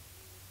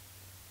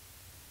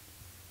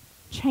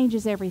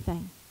 Changes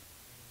everything.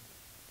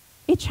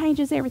 It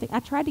changes everything. I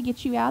tried to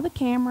get you out of the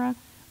camera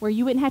where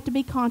you wouldn't have to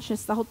be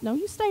conscious the whole... No,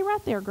 you stay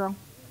right there, girl.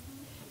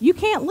 You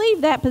can't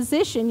leave that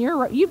position.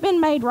 You've been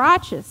made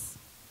righteous.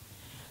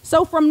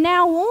 So from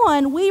now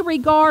on, we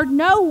regard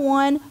no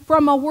one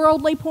from a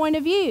worldly point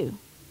of view.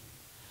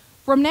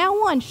 From now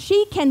on,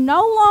 she can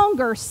no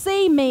longer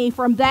see me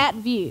from that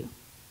view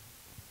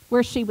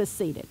where she was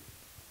seated.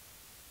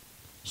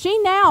 She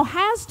now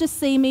has to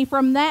see me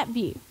from that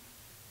view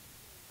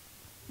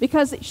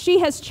because she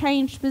has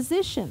changed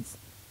positions.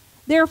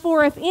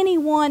 Therefore, if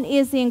anyone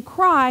is in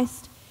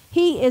Christ,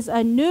 he is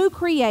a new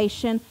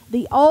creation.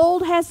 The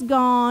old has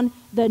gone,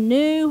 the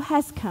new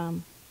has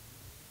come.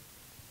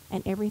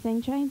 And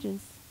everything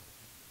changes.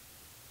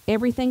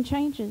 Everything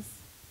changes.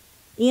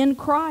 In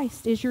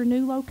Christ is your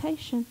new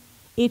location.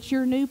 It's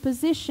your new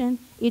position.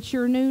 It's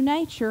your new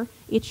nature.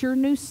 It's your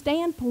new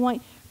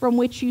standpoint from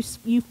which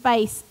you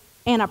face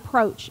and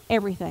approach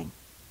everything.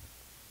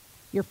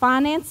 Your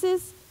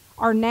finances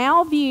are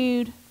now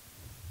viewed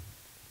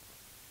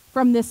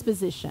from this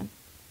position.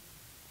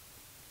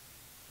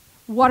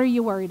 What are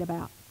you worried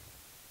about?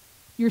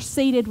 You're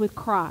seated with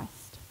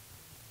Christ.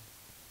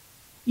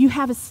 You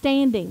have a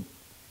standing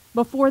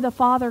before the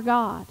Father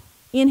God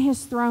in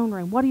His throne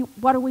room.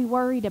 What are we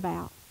worried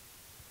about?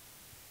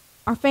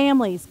 Our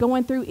families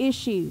going through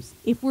issues.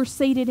 If we're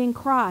seated in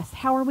Christ,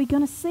 how are we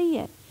going to see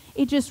it?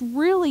 It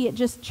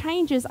just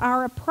changes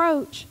our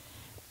approach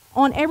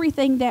on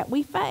everything that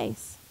we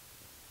face.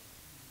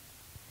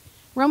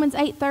 Romans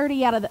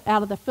 8:30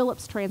 out of the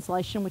Phillips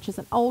translation, which is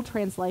an old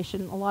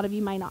translation, a lot of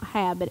you may not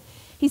have, but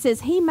he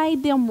says, He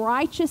made them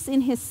righteous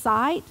in His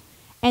sight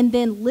and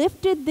then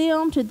lifted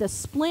them to the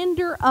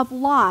splendor of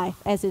life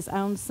as His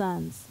own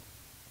sons.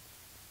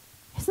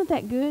 Isn't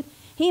that good?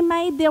 He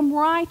made them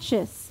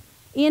righteous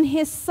in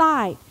His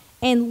sight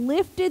and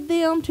lifted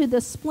them to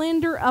the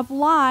splendor of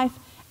life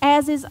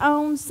as His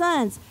own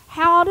sons.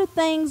 How do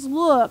things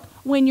look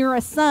when you're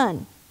a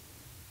son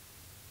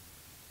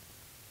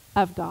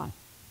of God?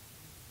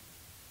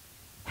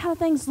 How do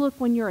things look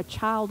when you're a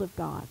child of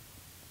God?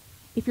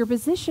 If your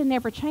position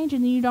never changes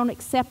and you don't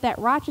accept that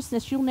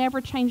righteousness, you'll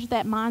never change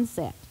that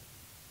mindset.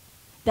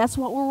 That's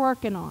what we're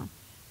working on.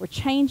 We're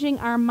changing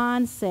our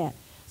mindset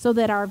so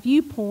that our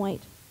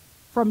viewpoint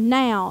from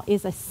now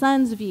is a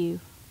son's view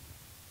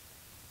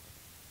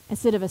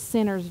instead of a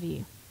sinner's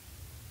view.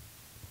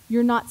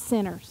 You're not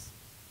sinners.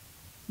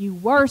 You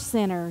were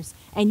sinners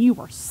and you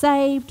were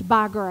saved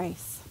by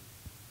grace.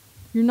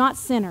 You're not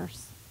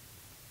sinners.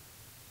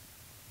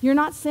 You're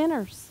not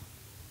sinners.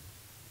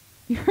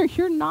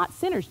 You're not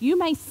sinners. You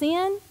may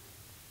sin,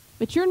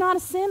 but you're not a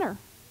sinner.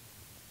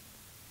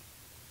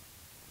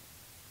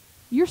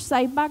 You're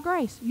saved by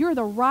grace. You're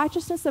the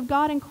righteousness of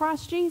God in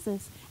Christ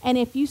Jesus. And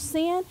if you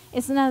sin,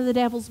 it's none of the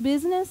devil's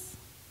business.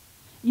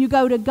 You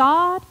go to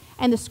God,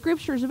 and the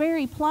Scripture is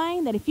very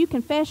plain that if you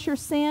confess your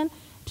sin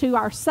to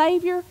our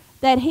Savior,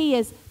 that He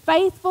is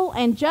faithful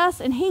and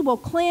just, and He will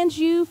cleanse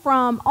you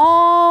from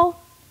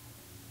all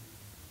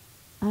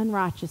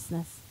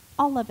unrighteousness.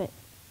 All of it.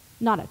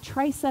 Not a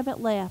trace of it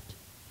left.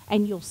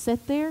 And you'll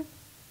sit there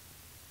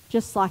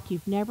just like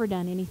you've never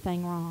done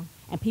anything wrong.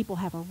 And people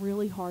have a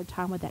really hard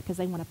time with that because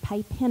they want to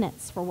pay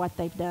penance for what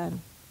they've done.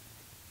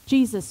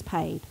 Jesus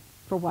paid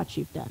for what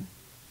you've done.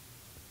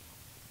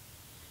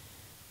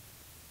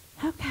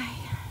 Okay.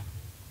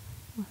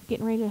 We're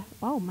getting ready to...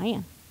 Oh,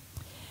 man.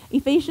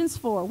 Ephesians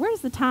 4. Where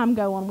does the time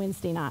go on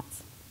Wednesday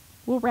nights?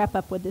 We'll wrap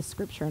up with this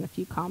scripture in a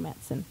few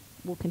comments and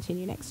we'll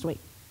continue next week.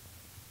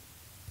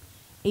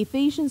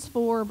 Ephesians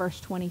 4, verse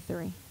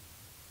 23.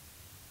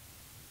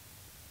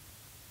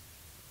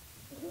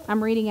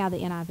 I'm reading out of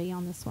the NIV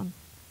on this one.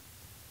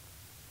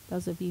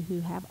 Those of you who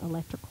have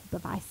electrical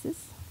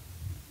devices.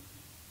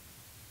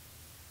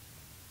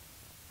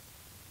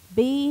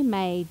 Be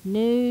made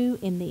new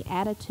in the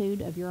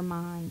attitude of your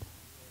mind.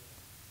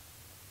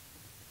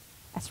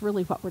 That's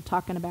really what we're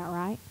talking about,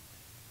 right?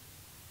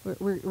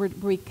 We're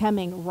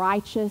becoming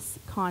righteous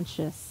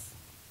conscious.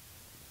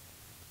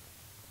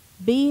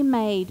 Be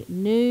made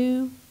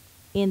new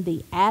in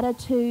the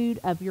attitude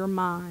of your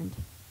mind,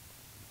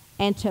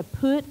 and to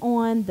put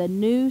on the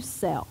new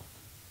self.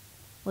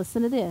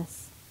 Listen to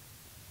this.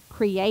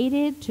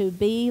 Created to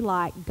be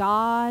like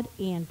God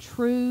in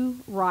true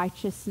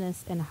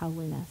righteousness and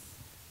holiness.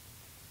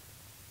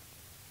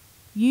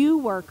 You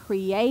were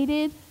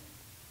created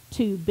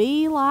to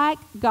be like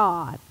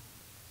God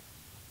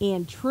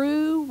in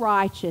true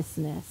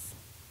righteousness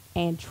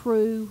and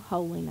true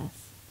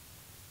holiness.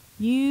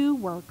 You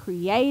were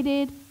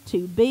created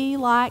to be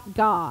like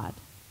God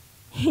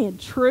in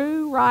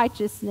true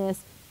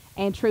righteousness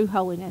and true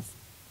holiness.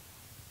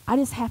 I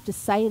just have to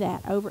say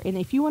that over. And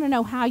if you want to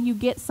know how you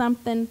get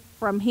something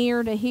from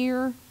here to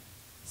here,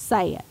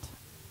 say it.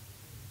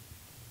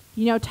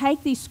 You know,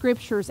 take these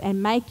scriptures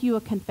and make you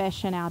a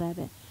confession out of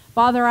it.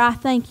 Father, I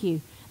thank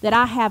you that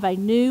I have a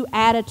new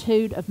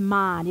attitude of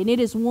mind, and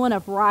it is one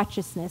of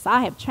righteousness.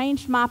 I have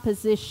changed my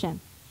position,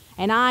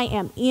 and I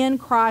am in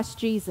Christ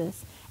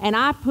Jesus, and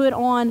I put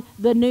on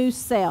the new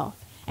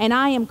self, and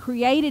I am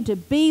created to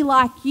be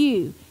like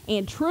you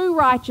in true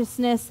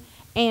righteousness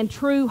and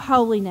true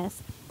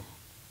holiness.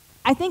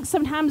 I think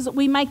sometimes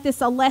we make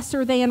this a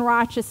lesser than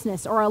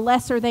righteousness or a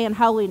lesser than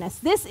holiness.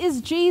 This is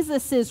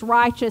Jesus'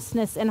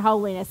 righteousness and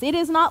holiness. It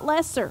is not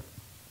lesser.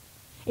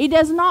 It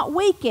does not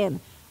weaken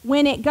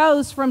when it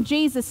goes from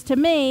Jesus to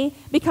me,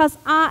 because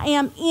I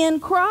am in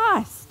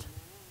Christ.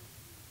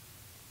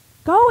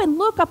 Go and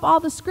look up all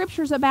the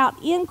scriptures about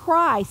in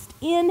Christ,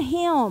 in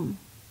Him.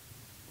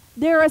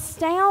 They're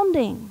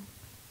astounding.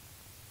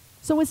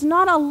 So it's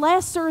not a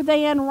lesser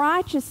than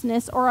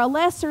righteousness or a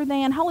lesser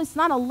than holiness. It's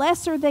not a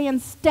lesser than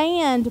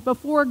stand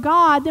before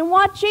God than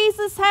what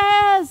Jesus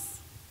has.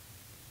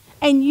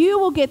 And you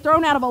will get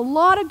thrown out of a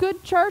lot of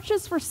good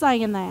churches for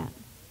saying that.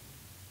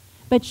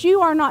 But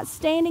you are not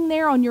standing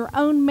there on your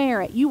own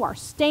merit. You are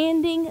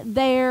standing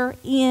there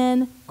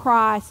in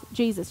Christ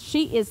Jesus.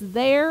 She is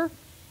there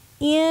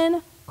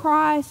in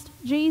Christ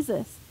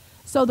Jesus.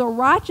 So the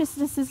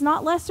righteousness is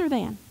not lesser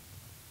than.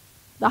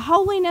 The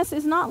holiness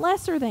is not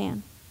lesser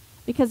than.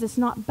 Because it's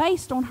not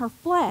based on her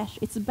flesh.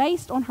 It's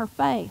based on her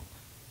faith.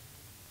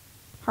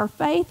 Her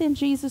faith in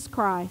Jesus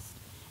Christ.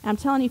 And I'm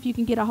telling you, if you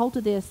can get a hold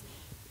of this,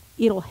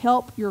 it'll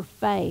help your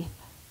faith.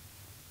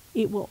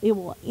 It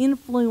will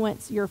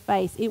influence your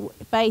faith.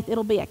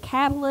 It'll be a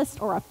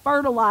catalyst or a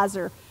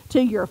fertilizer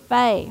to your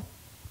faith.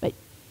 But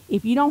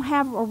if you don't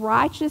have a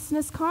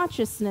righteousness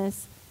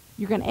consciousness,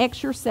 you're going to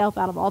X yourself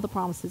out of all the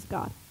promises of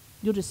God.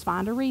 You'll just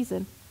find a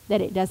reason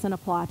that it doesn't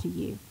apply to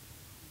you.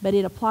 But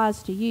it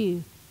applies to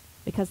you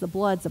because the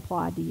blood's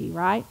applied to you,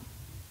 right?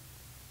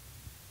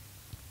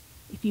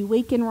 If you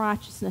weaken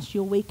righteousness,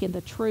 you'll weaken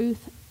the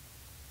truth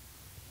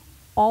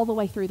all the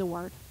way through the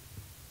Word.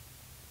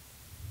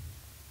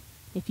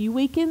 If you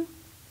weaken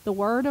the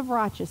word of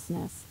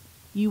righteousness,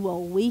 you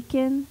will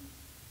weaken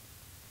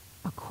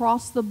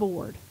across the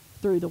board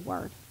through the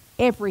Word.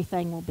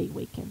 Everything will be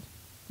weakened.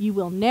 You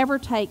will never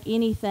take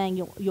anything.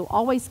 You'll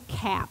always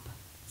cap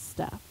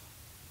stuff.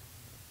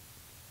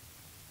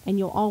 And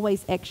you'll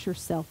always X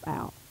yourself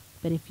out.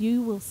 But if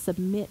you will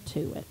submit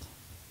to it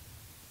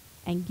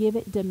and give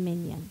it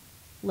dominion,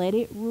 let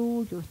it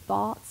rule your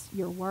thoughts,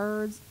 your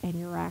words, and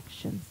your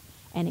actions,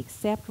 and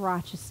accept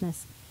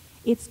righteousness,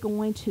 it's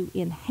going to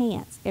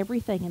enhance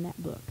everything in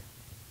that book.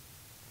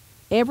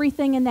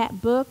 Everything in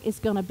that book is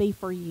going to be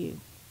for you.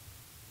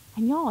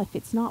 And y'all, if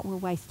it's not, we're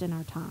wasting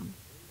our time.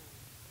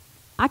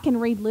 I can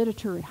read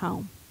literature at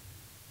home.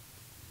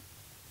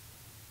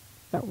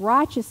 But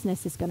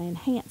righteousness is going to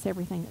enhance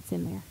everything that's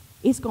in there.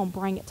 It's going to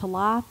bring it to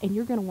life, and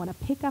you're going to want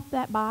to pick up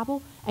that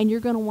Bible, and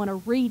you're going to want to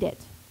read it.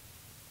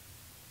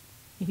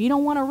 If you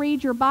don't want to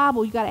read your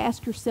Bible, you've got to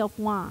ask yourself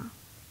why.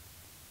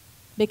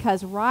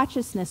 Because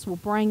righteousness will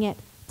bring it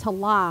to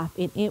life,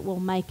 and it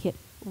will make it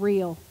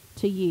real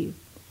to you.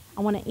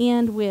 I want to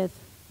end with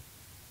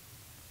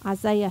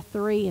Isaiah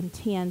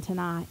 3:10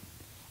 tonight.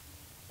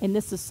 And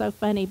this is so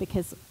funny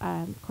because,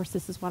 of course,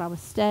 this is what I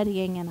was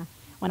studying, and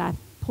when I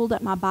pulled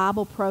up my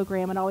Bible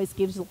program, it always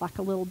gives you like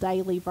a little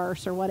daily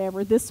verse or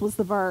whatever. This was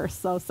the verse.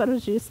 So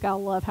sometimes you just got to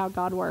love how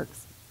God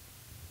works.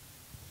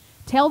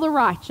 Tell the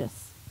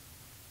righteous.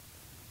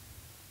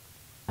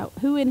 Oh,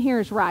 who in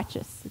here is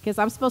righteous? Because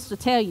I'm supposed to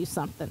tell you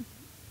something.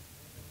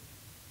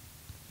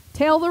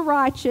 Tell the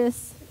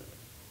righteous,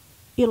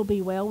 it'll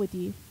be well with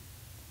you.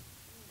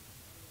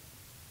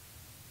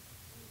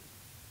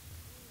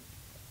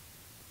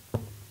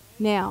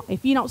 Now,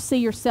 if you don't see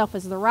yourself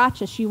as the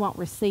righteous, you won't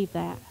receive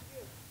that.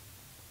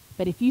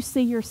 But if you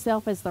see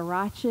yourself as the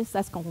righteous,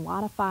 that's going to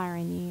light a fire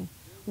in you.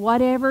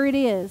 Whatever it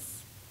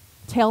is,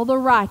 tell the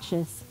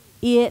righteous,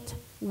 it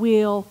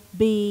will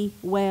be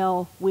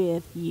well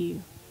with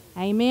you.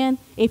 Amen.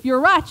 If you're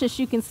righteous,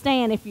 you can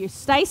stand. If you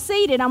stay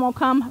seated,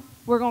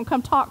 we're going to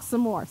come talk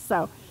some more.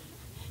 So,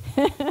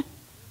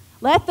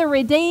 let the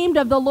redeemed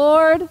of the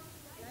Lord,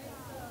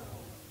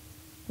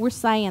 we're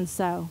saying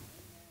so.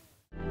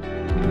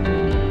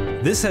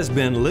 This has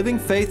been Living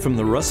Faith from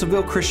the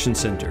Russellville Christian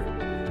Center.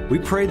 We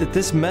pray that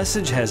this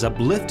message has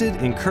uplifted,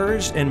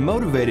 encouraged, and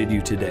motivated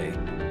you today.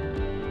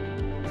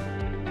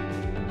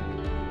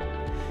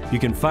 You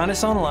can find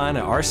us online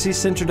at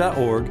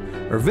rccenter.org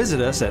or visit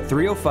us at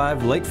 305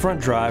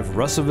 Lakefront Drive,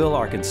 Russellville,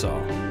 Arkansas.